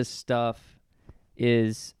 all of this stuff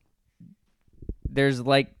there's,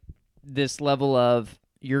 like, this level of,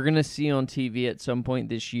 you're going to see on TV at some point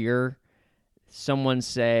this year someone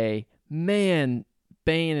say, man,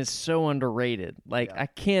 Bane is so underrated. Like, Yeah. I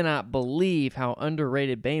cannot believe how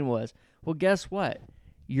underrated Bane was. Well, guess what?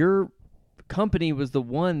 Your company was the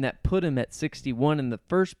one that put him at 61 in the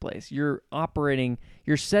first place. You're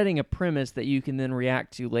setting a premise that you can then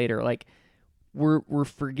react to later. Like, we're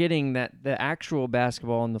forgetting that the actual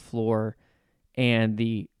basketball on the floor and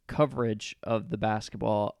the coverage of the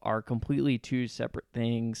basketball are completely two separate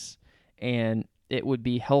things, and it would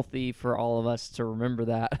be healthy for all of us to remember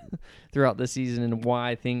that throughout the season and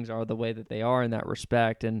why things are the way that they are in that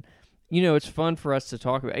respect. And, it's fun for us to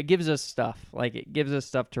talk about. It gives us stuff. Like, it gives us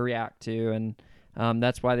stuff to react to, and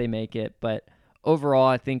that's why they make it. But overall,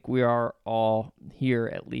 I think we are all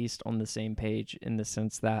here at least on the same page in the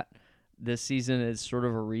sense that this season is sort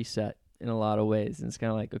of a reset in a lot of ways. And it's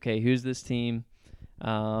kind of like, okay, who's this team?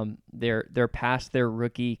 They're past their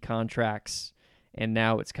rookie contracts, and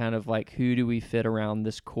now it's kind of like, who do we fit around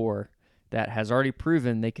this core that has already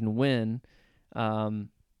proven they can win,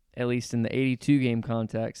 at least in the 82-game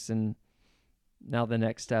context. And now the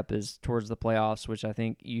next step is towards the playoffs, which I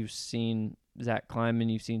think you've seen Zach Kleiman,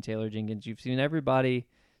 you've seen Taylor Jenkins, you've seen everybody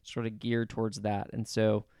sort of geared towards that. And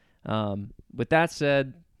so with that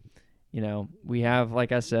said, we have,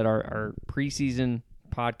 like I said, our preseason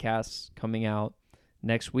podcasts coming out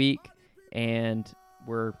next week, and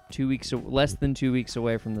we're less than 2 weeks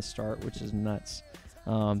away from the start, which is nuts.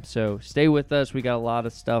 So stay with us. We got a lot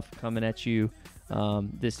of stuff coming at you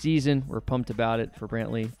this season. We're pumped about it for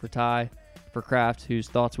Brantley, for Ty, for Kraft, whose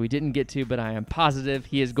thoughts we didn't get to, but I am positive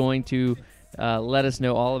he is going to let us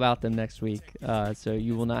know all about them next week. So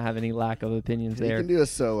you will not have any lack of opinions there. You can do a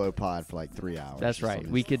solo pod for like 3 hours. That's right.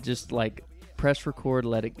 We could just, like, press record,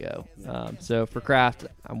 let it go. So for Kraft,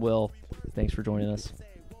 I'm Will. Thanks for joining us.